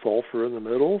 some high sulfur in the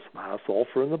middle, some high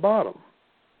sulfur in the bottom,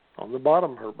 on the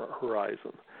bottom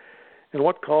horizon. And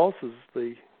what caused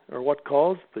the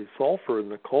sulfur in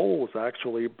the coal was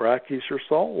actually brackish or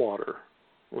salt water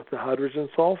with the hydrogen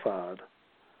sulfide.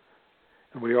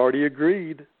 And we already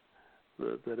agreed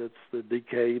that it's the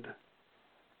decayed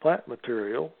plant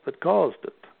material that caused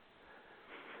it.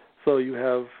 So you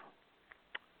have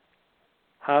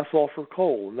high sulfur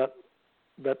coal, and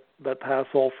that high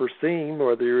sulfur seam,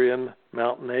 whether you're in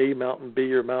Mountain A, Mountain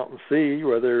B, or Mountain C,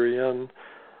 whether you're in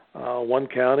one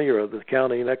county or the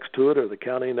county next to it or the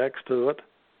county next to it,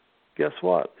 guess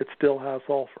what? It's still high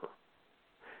sulfur.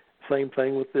 Same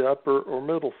thing with the upper or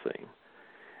middle seam.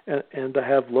 And to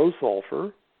have low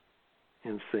sulfur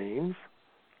in seams,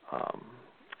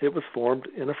 it was formed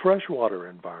in a freshwater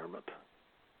environment.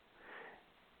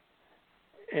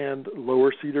 And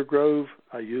Lower Cedar Grove,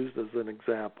 I used as an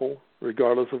example,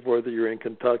 regardless of whether you're in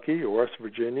Kentucky or West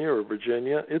Virginia or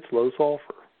Virginia, it's low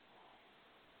sulfur.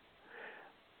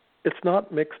 It's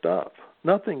not mixed up.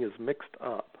 Nothing is mixed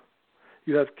up.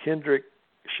 You have Kendrick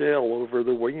shale over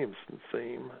the Williamson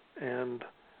seam, and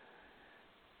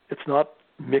it's not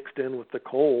mixed in with the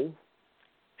coal,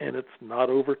 and it's not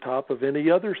over top of any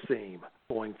other seam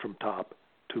going from top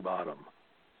to bottom.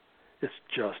 It's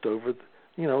just over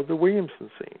the Williamson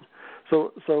seam.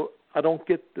 So I don't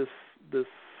get this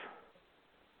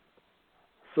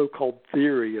so-called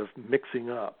theory of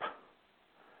mixing up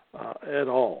at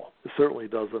all. It certainly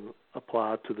doesn't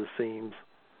apply to the seams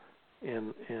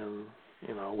in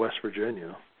West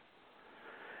Virginia.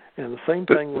 And the same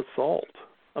thing with salt.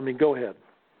 I mean, go ahead.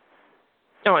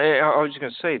 No, I was just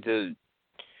going to say the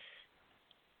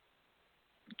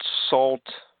salt.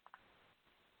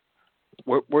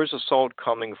 Where's the salt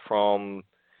coming from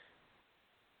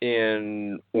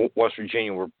in West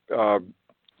Virginia? We're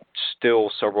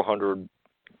still several hundred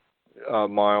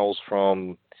miles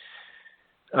from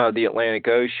the Atlantic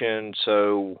Ocean.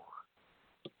 So,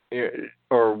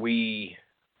 are we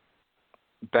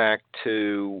back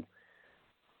to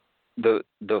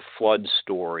the flood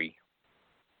story?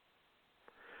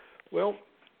 Well,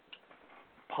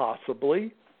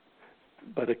 possibly,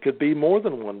 but it could be more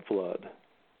than one flood.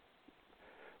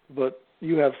 But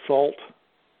you have salt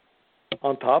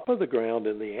on top of the ground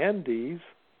in the Andes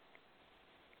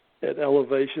at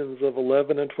elevations of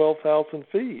 11 and 12,000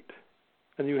 feet,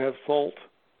 and you have salt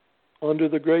under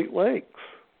the Great Lakes.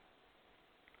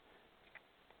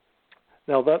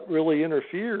 Now that really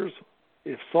interferes.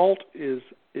 If salt is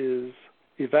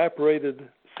evaporated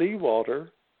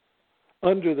seawater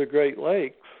under the Great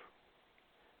Lakes,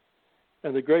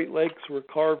 and the Great Lakes were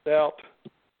carved out,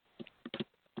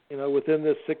 within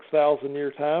this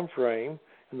 6,000-year time frame,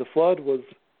 and the flood was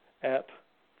at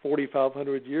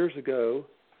 4,500 years ago.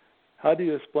 How do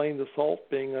you explain the salt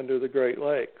being under the Great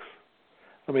Lakes?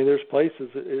 I mean, there's places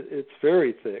it's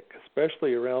very thick,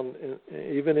 especially around,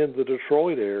 even in the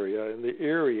Detroit area, in the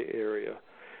Erie area,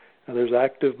 and there's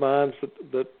active mines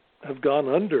that have gone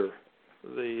under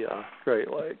the Great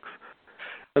Lakes.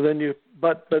 And then you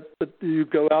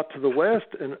go out to the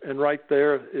west, and right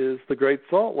there is the Great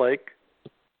Salt Lake,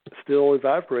 still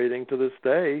evaporating to this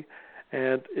day,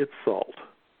 and it's salt.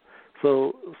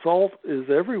 So salt is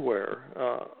everywhere.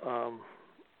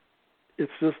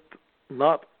 It's just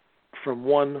not from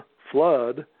one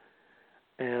flood,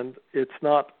 and it's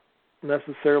not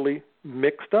necessarily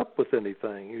mixed up with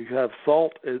anything. You have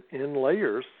salt in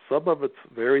layers. Some of it's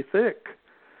very thick,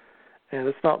 and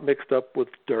it's not mixed up with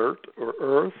dirt or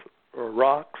earth or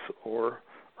rocks or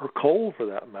coal for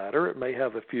that matter. It may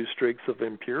have a few streaks of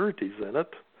impurities in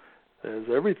it, as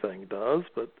everything does,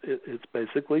 but it's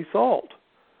basically salt.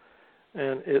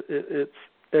 And it's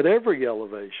at every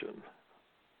elevation,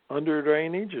 under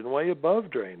drainage and way above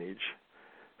drainage.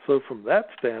 So from that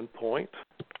standpoint,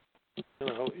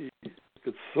 you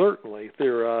could certainly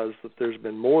theorize that there's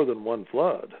been more than one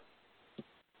flood.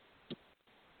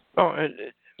 Oh,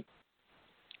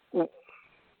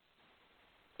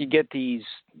 you get these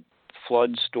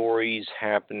flood stories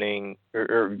happening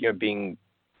or being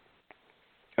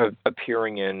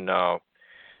appearing in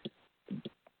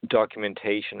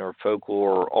documentation or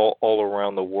folklore all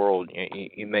around the world.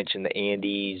 You mentioned the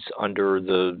Andes under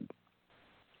the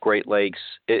Great Lakes.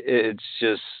 It's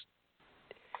just,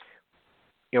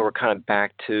 we're kind of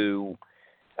back to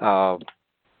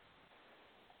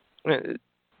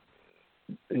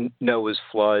Noah's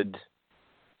flood.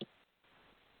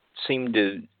 Seemed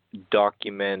to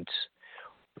document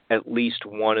at least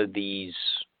one of these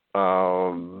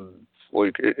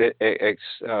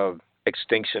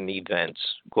extinction events,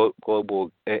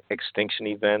 global extinction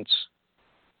events.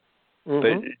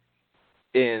 Mm-hmm.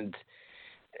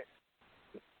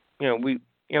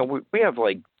 We have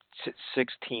like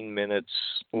 16 minutes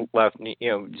left.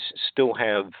 Still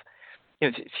have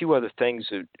a few other things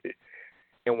that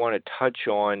I want to touch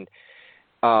on.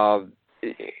 I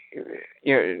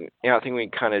think we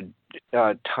can kind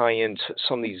of tie in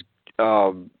some of these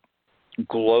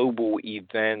global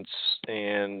events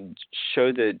and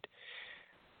show that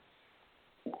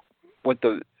what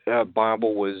the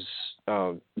Bible was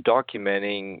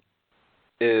documenting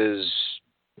is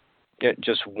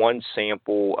just one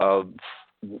sample of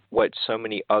what so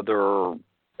many other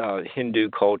Hindu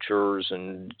cultures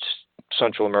and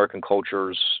Central American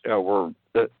cultures were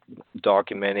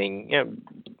documenting,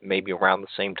 maybe around the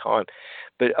same time.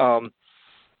 But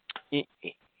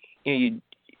you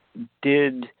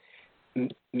did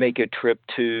make a trip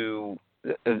to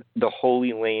the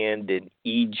Holy Land in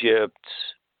Egypt.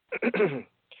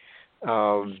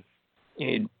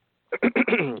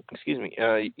 Excuse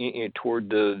me. Toward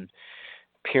the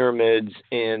pyramids,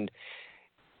 and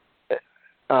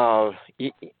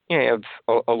you have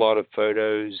a lot of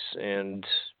photos, and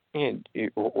you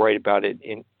write about it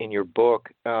in your book.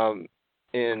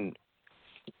 And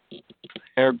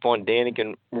Eric von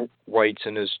Daniken writes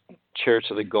in his Chariots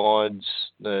of the Gods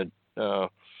that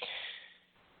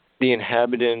the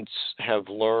inhabitants have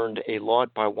learned a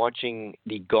lot by watching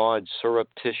the gods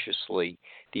surreptitiously.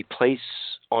 The place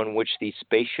on which the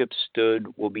spaceship stood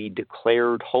will be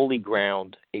declared holy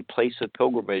ground, a place of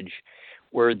pilgrimage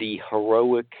where the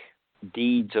heroic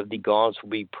deeds of the gods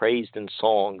will be praised in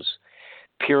songs.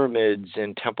 Pyramids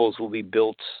and temples will be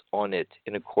built on it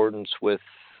in accordance with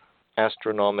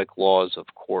astronomical laws, of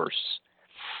course.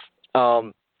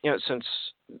 Since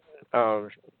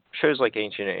shows like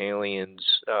Ancient Aliens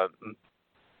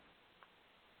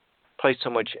place so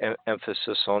much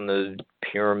emphasis on the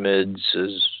pyramids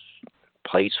as a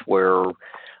place where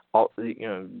all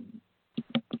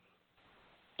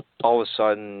of a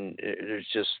sudden there's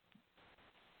just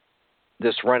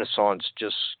this renaissance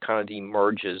just kind of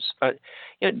emerges.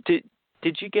 Did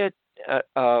you get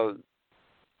the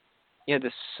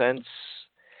sense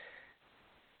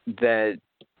that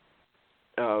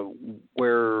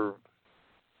where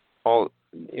all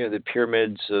the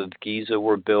pyramids of Giza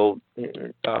were built,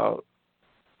 the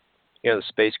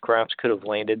spacecrafts could have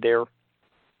landed there?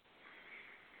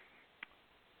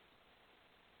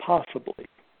 Possibly.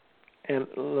 And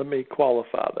let me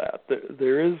qualify that.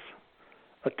 There is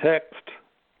a text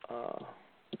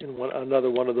in another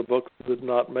one of the books that did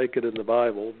not make it in the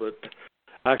Bible, but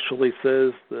actually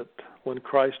says that when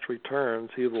Christ returns,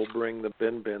 he will bring the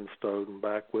Ben stone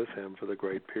back with him for the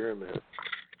Great Pyramid.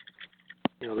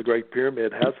 The Great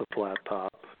Pyramid has a flat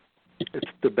top.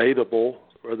 It's debatable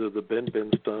whether the Ben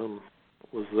stone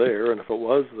was there, and if it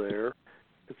was there,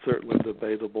 it's certainly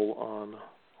debatable on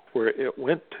where it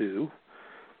went to.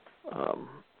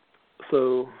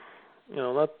 So,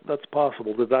 that's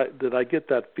possible. Did I get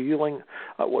that feeling?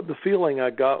 The feeling I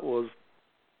got was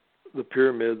the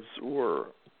pyramids were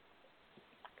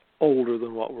older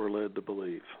than what we're led to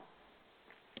believe.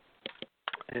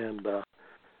 And,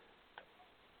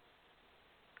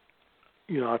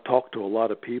 I talked to a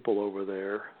lot of people over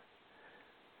there,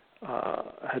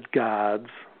 had guides,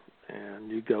 and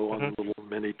you go on little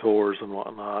mini tours and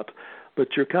whatnot. But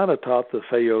you're kind of taught the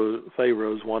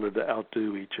pharaohs wanted to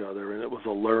outdo each other, and it was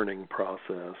a learning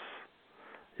process.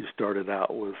 You started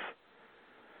out with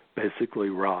basically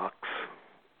rocks,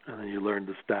 and then you learned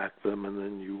to stack them, and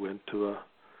then you went to a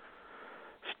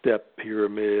step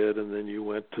pyramid, and then you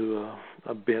went to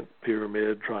a bent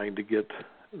pyramid trying to get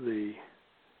the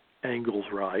angles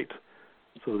right.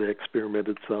 So they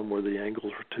experimented some where the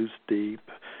angles were too steep,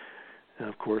 and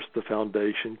of course the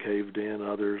foundation caved in,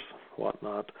 others,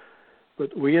 whatnot.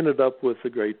 But we ended up with the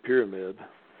Great Pyramid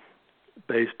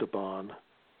based upon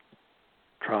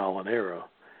trial and error,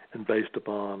 and based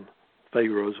upon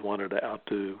pharaohs wanted to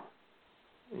outdo,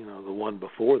 the one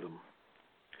before them.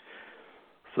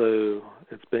 So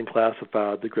it's been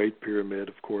classified. The Great Pyramid,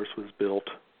 of course, was built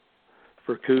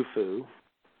for Khufu,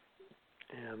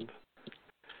 and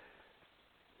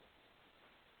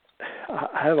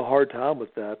I have a hard time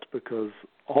with that because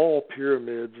all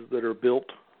pyramids that are built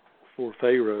for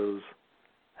pharaohs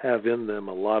have in them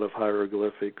a lot of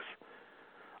hieroglyphics,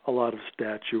 a lot of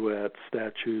statuettes,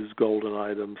 statues, golden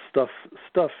items, stuff,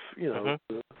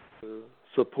 to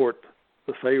support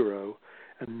the pharaoh,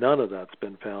 and none of that's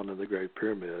been found in the Great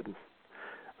Pyramid.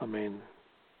 I mean,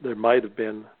 there might have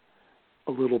been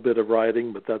a little bit of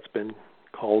writing, but that's been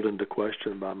called into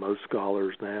question by most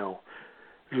scholars now.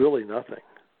 There's really nothing.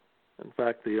 In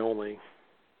fact, the only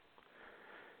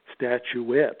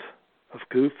statuette of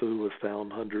Khufu was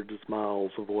found hundreds of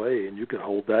miles away, and you could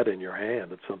hold that in your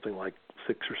hand. It's something like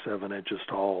 6 or 7 inches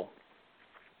tall.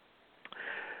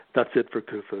 That's it for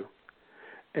Khufu.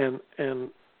 And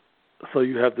so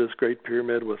you have this Great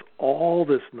Pyramid with all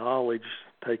this knowledge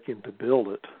taken to build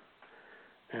it,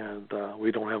 and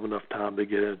we don't have enough time to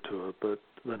get into it, but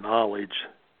the knowledge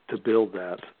to build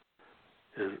that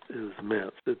is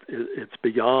immense. It's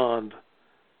beyond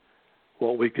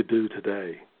what we could do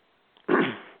today.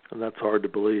 And that's hard to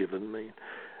believe. I mean,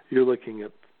 you're looking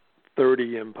at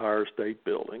 30 Empire State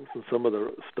Buildings, and some of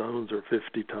the stones are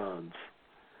 50 tons,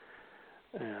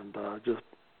 and just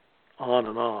on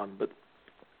and on. But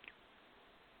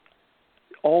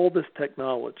all this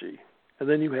technology, and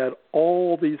then you had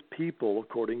all these people,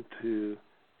 according to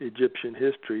Egyptian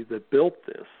history, that built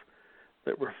this,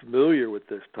 that were familiar with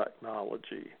this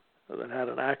technology, that had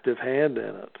an active hand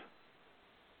in it.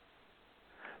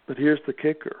 But here's the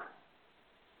kicker.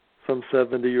 Some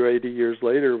 70 or 80 years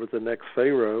later, with the next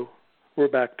pharaoh, we're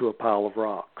back to a pile of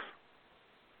rocks.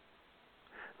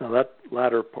 Now, that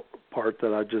latter part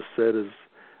that I just said is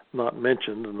not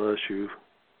mentioned unless you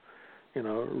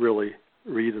really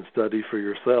read and study for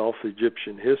yourself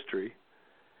Egyptian history,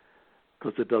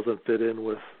 because it doesn't fit in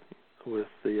with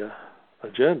the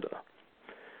agenda.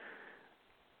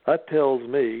 That tells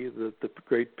me that the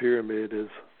Great Pyramid is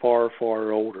far,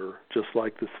 far older, just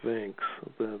like the Sphinx,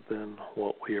 than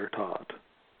what we are taught.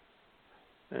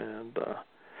 And,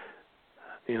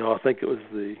 I think it was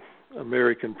the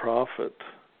American prophet,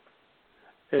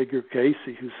 Edgar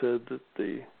Casey, who said that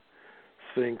the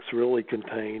Sphinx really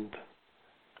contained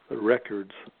the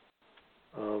records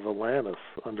of Atlantis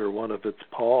under one of its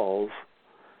paws.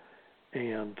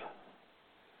 And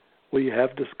we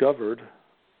have discovered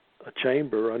a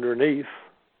chamber underneath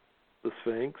the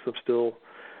Sphinx. I'm still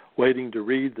waiting to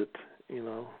read that,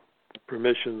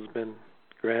 permission's been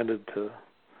granted to,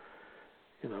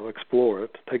 explore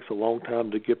it. It takes a long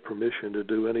time to get permission to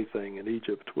do anything in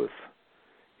Egypt with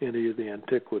any of the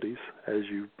antiquities, as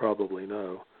you probably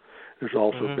know. There's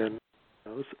also been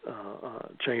a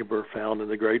chamber found in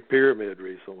the Great Pyramid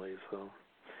recently. So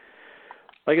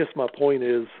I guess my point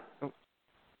is,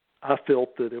 I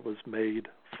felt that it was made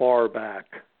far back,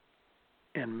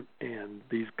 and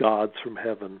these gods from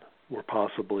heaven were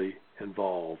possibly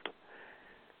involved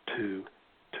to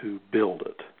build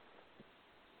it.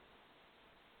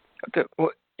 Okay, well,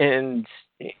 and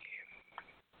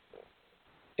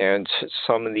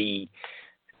some of the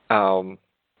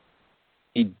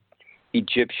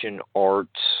Egyptian art,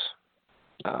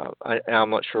 I'm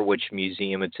not sure which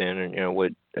museum it's in, and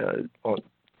what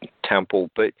temple,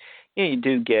 but you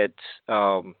do get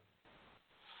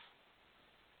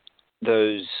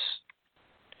those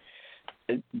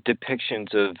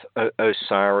depictions of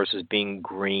Osiris as being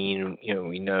green.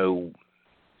 We know,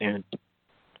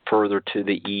 further to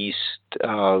the east,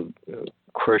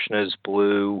 Krishna's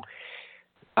blue.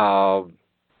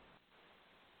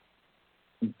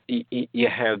 You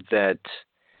have that.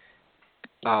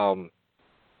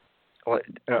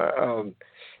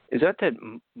 Is that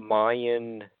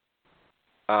Mayan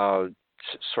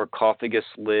sarcophagus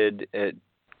lid at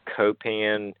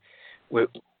Copan with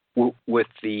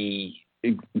the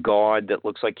god that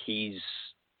looks like he's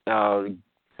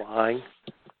flying?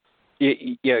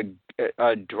 Yeah,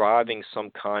 driving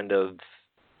some kind of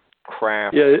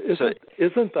craft. Yeah,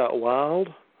 isn't that wild?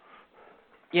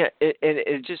 Yeah,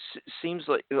 it just seems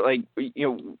like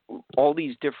all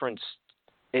these different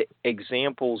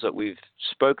examples that we've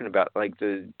spoken about, like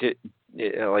the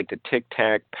tic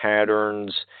tac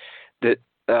patterns, that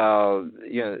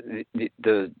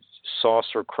the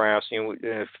saucer crafts.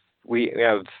 If we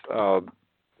have a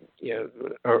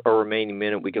remaining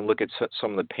minute, we can look at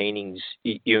some of the paintings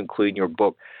you include in your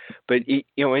book. But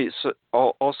it's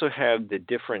also have the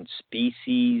different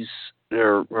species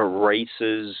or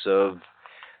races of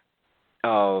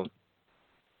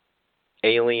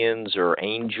aliens or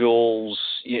angels,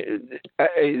 and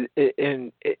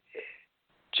it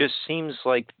just seems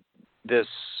like this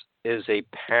is a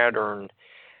pattern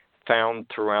found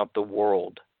throughout the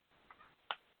world.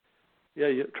 Yeah,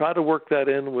 you try to work that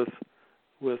in with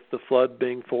the flood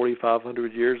being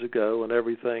 4,500 years ago and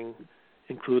everything,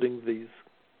 including these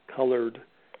colored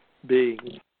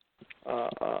beings,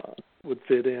 would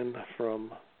fit in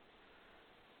from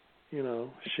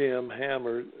Shem, Ham,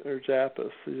 or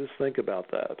Japheth. So just think about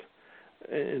that.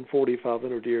 In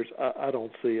 4,500 years, I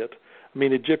don't see it. I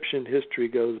mean, Egyptian history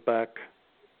goes back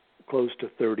close to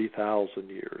 30,000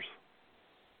 years.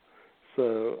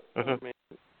 So, I mean,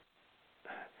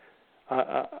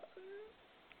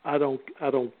 I don't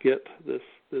get this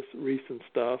recent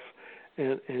stuff.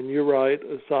 And you're right,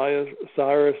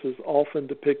 Osiris is often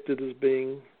depicted as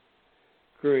being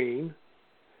green,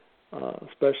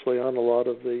 especially on a lot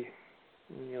of the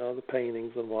the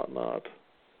paintings and whatnot.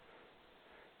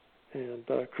 And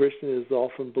Krishna is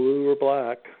often blue or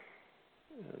black.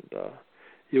 And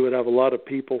you would have a lot of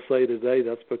people say today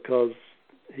that's because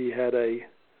he had a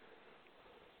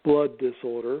blood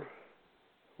disorder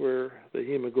where the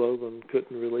hemoglobin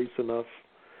couldn't release enough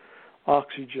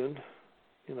oxygen,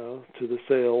 to the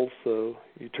cells, so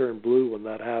you turn blue when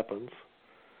that happens.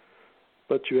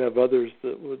 But you have others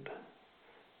that would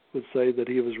say that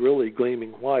he was really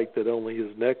gleaming white, that only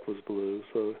his neck was blue.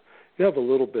 So you have a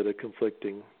little bit of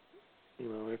conflicting,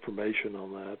 information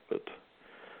on that. But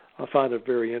I find it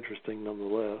very interesting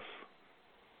nonetheless.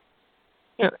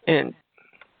 Yeah, and,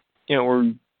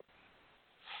 we're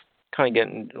kind of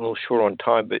getting a little short on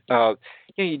time, but,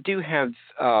 you do have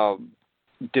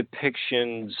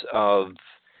depictions of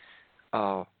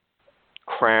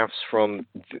crafts from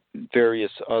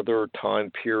various other time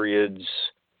periods,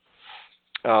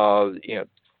 from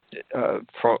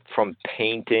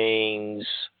paintings,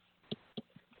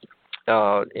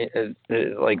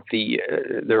 like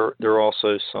there are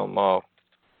also some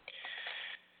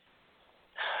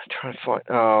trying to find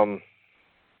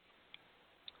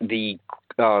the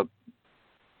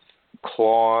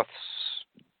cloths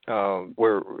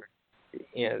where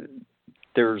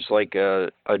there's like a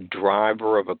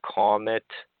driver of a comet.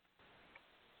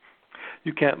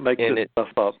 You can't make this stuff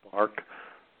up, Mark.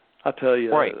 I tell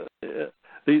you, right.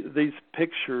 These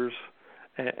pictures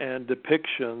and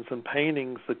depictions and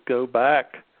paintings that go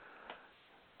back,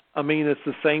 I mean, it's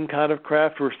the same kind of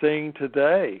craft we're seeing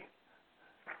today.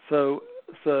 So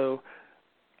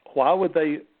why would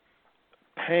they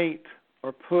paint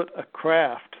or put a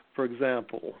craft, for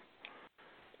example,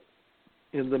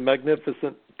 in the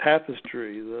magnificent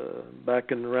tapestry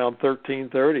back in around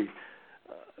 1330?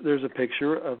 There's a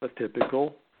picture of a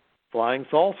typical flying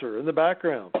saucer in the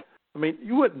background. I mean,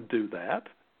 you wouldn't do that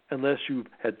unless you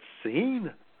had seen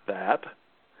that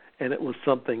and it was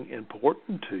something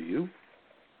important to you.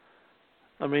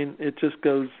 I mean, it just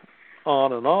goes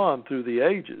on and on through the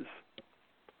ages.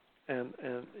 And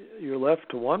you're left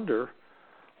to wonder,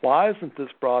 why isn't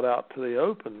this brought out to the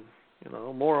open,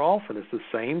 more often? It's the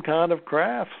same kind of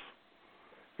crafts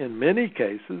in many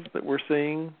cases that we're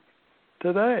seeing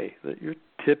today, that your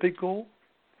typical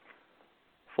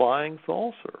flying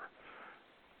saucer.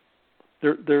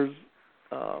 There's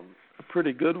a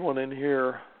pretty good one in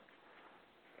here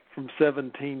from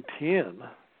 1710,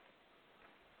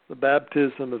 the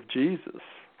baptism of Jesus.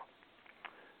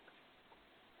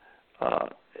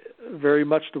 very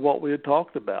much to what we had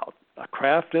talked about. A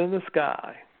craft in the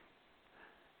sky,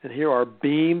 and here are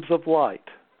beams of light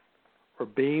or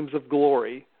beams of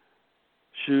glory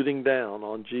shooting down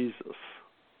on Jesus.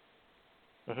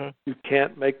 Mm-hmm. You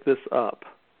can't make this up.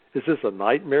 Is this a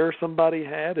nightmare somebody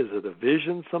had? Is it a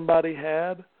vision somebody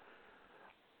had?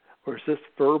 Or is this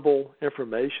verbal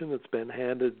information that's been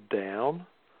handed down?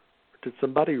 Did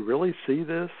somebody really see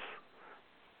this?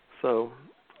 So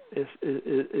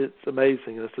it's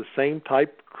amazing. It's the same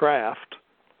type craft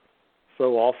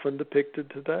so often depicted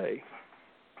today.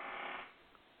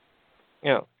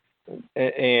 Yeah,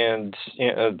 and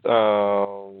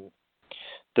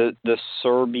the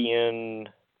Serbian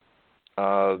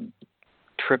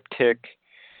triptych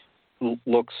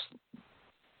looks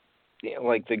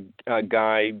like the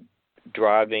guy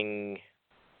driving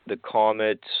the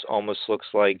Comet almost looks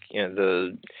like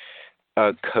the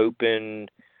Köppen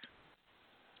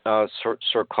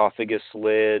sarcophagus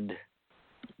lid,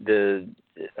 the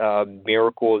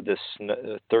Miracle of the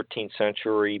 13th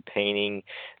century painting,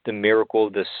 the Miracle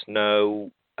of the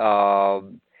Snow.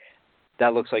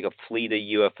 That looks like a fleet of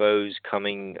UFOs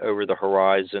coming over the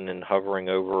horizon and hovering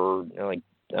over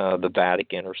the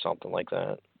Vatican or something like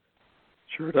that.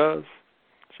 Sure does.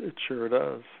 It sure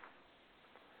does.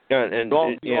 Yeah, and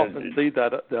you often see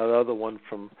that other one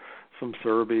from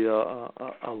Serbia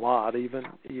a lot, even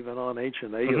on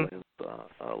Ancient Aliens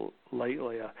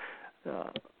lately.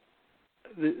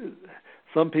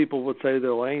 Some people would say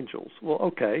they're angels. Well,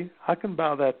 okay, I can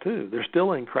buy that too. They're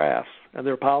still in crafts, and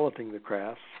they're piloting the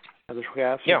crafts, and the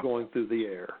crafts are going through the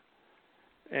air.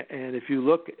 And if you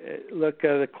look at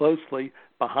it closely,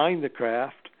 behind the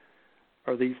craft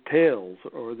are these tails,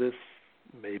 or this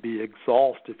maybe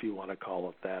exhaust, if you want to call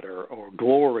it that, or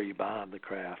glory behind the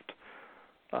craft.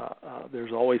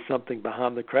 There's always something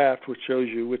behind the craft which shows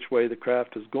you which way the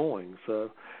craft is going.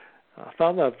 So I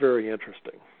found that very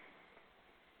interesting.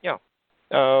 Yeah.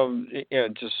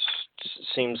 It just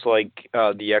seems like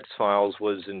the X-Files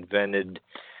was invented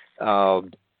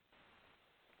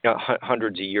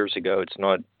hundreds of years ago. It's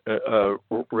not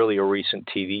really a recent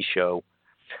TV show.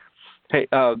 Hey,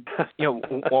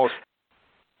 Wallace,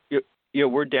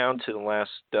 we're down to the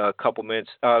last couple minutes.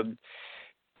 Do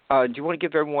you want to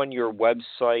give everyone your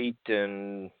website?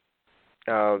 And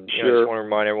sure. I just want to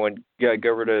remind everyone, go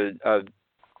over to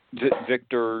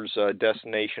Victor's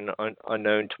Destination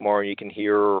Unknown tomorrow. You can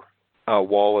hear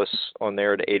Wallace on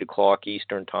there at 8 o'clock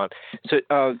Eastern time. So,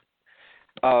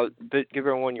 but give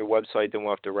everyone your website, then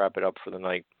we'll have to wrap it up for the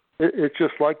night. It's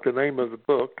just like the name of the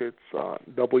book. It's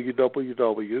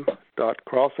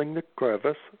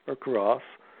www.crossingthecrevasse, or Crevasse,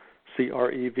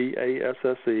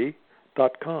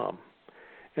 CREVASSE.com.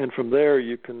 And from there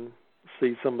you can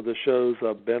see some of the shows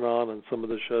I've been on and some of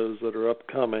the shows that are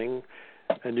upcoming,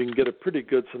 and you can get a pretty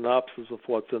good synopsis of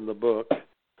what's in the book.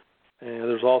 And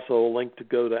there's also a link to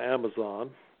go to Amazon.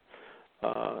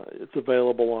 It's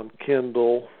available on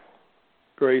Kindle,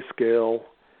 Grayscale,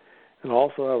 and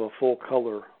also have a full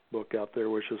color book out there,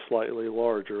 which is slightly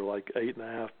larger, like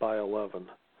 8.5 by 11.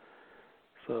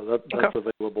 So that's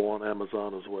available on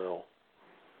Amazon as well.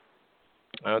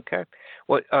 Okay.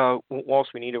 Well,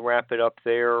 Wallace, we need to wrap it up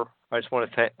there. I just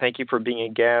want to thank you for being a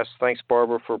guest. Thanks,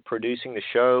 Barbara, for producing the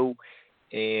show.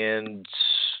 And,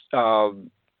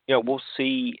 we'll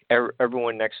see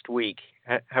everyone next week.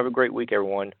 Have a great week,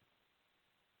 everyone.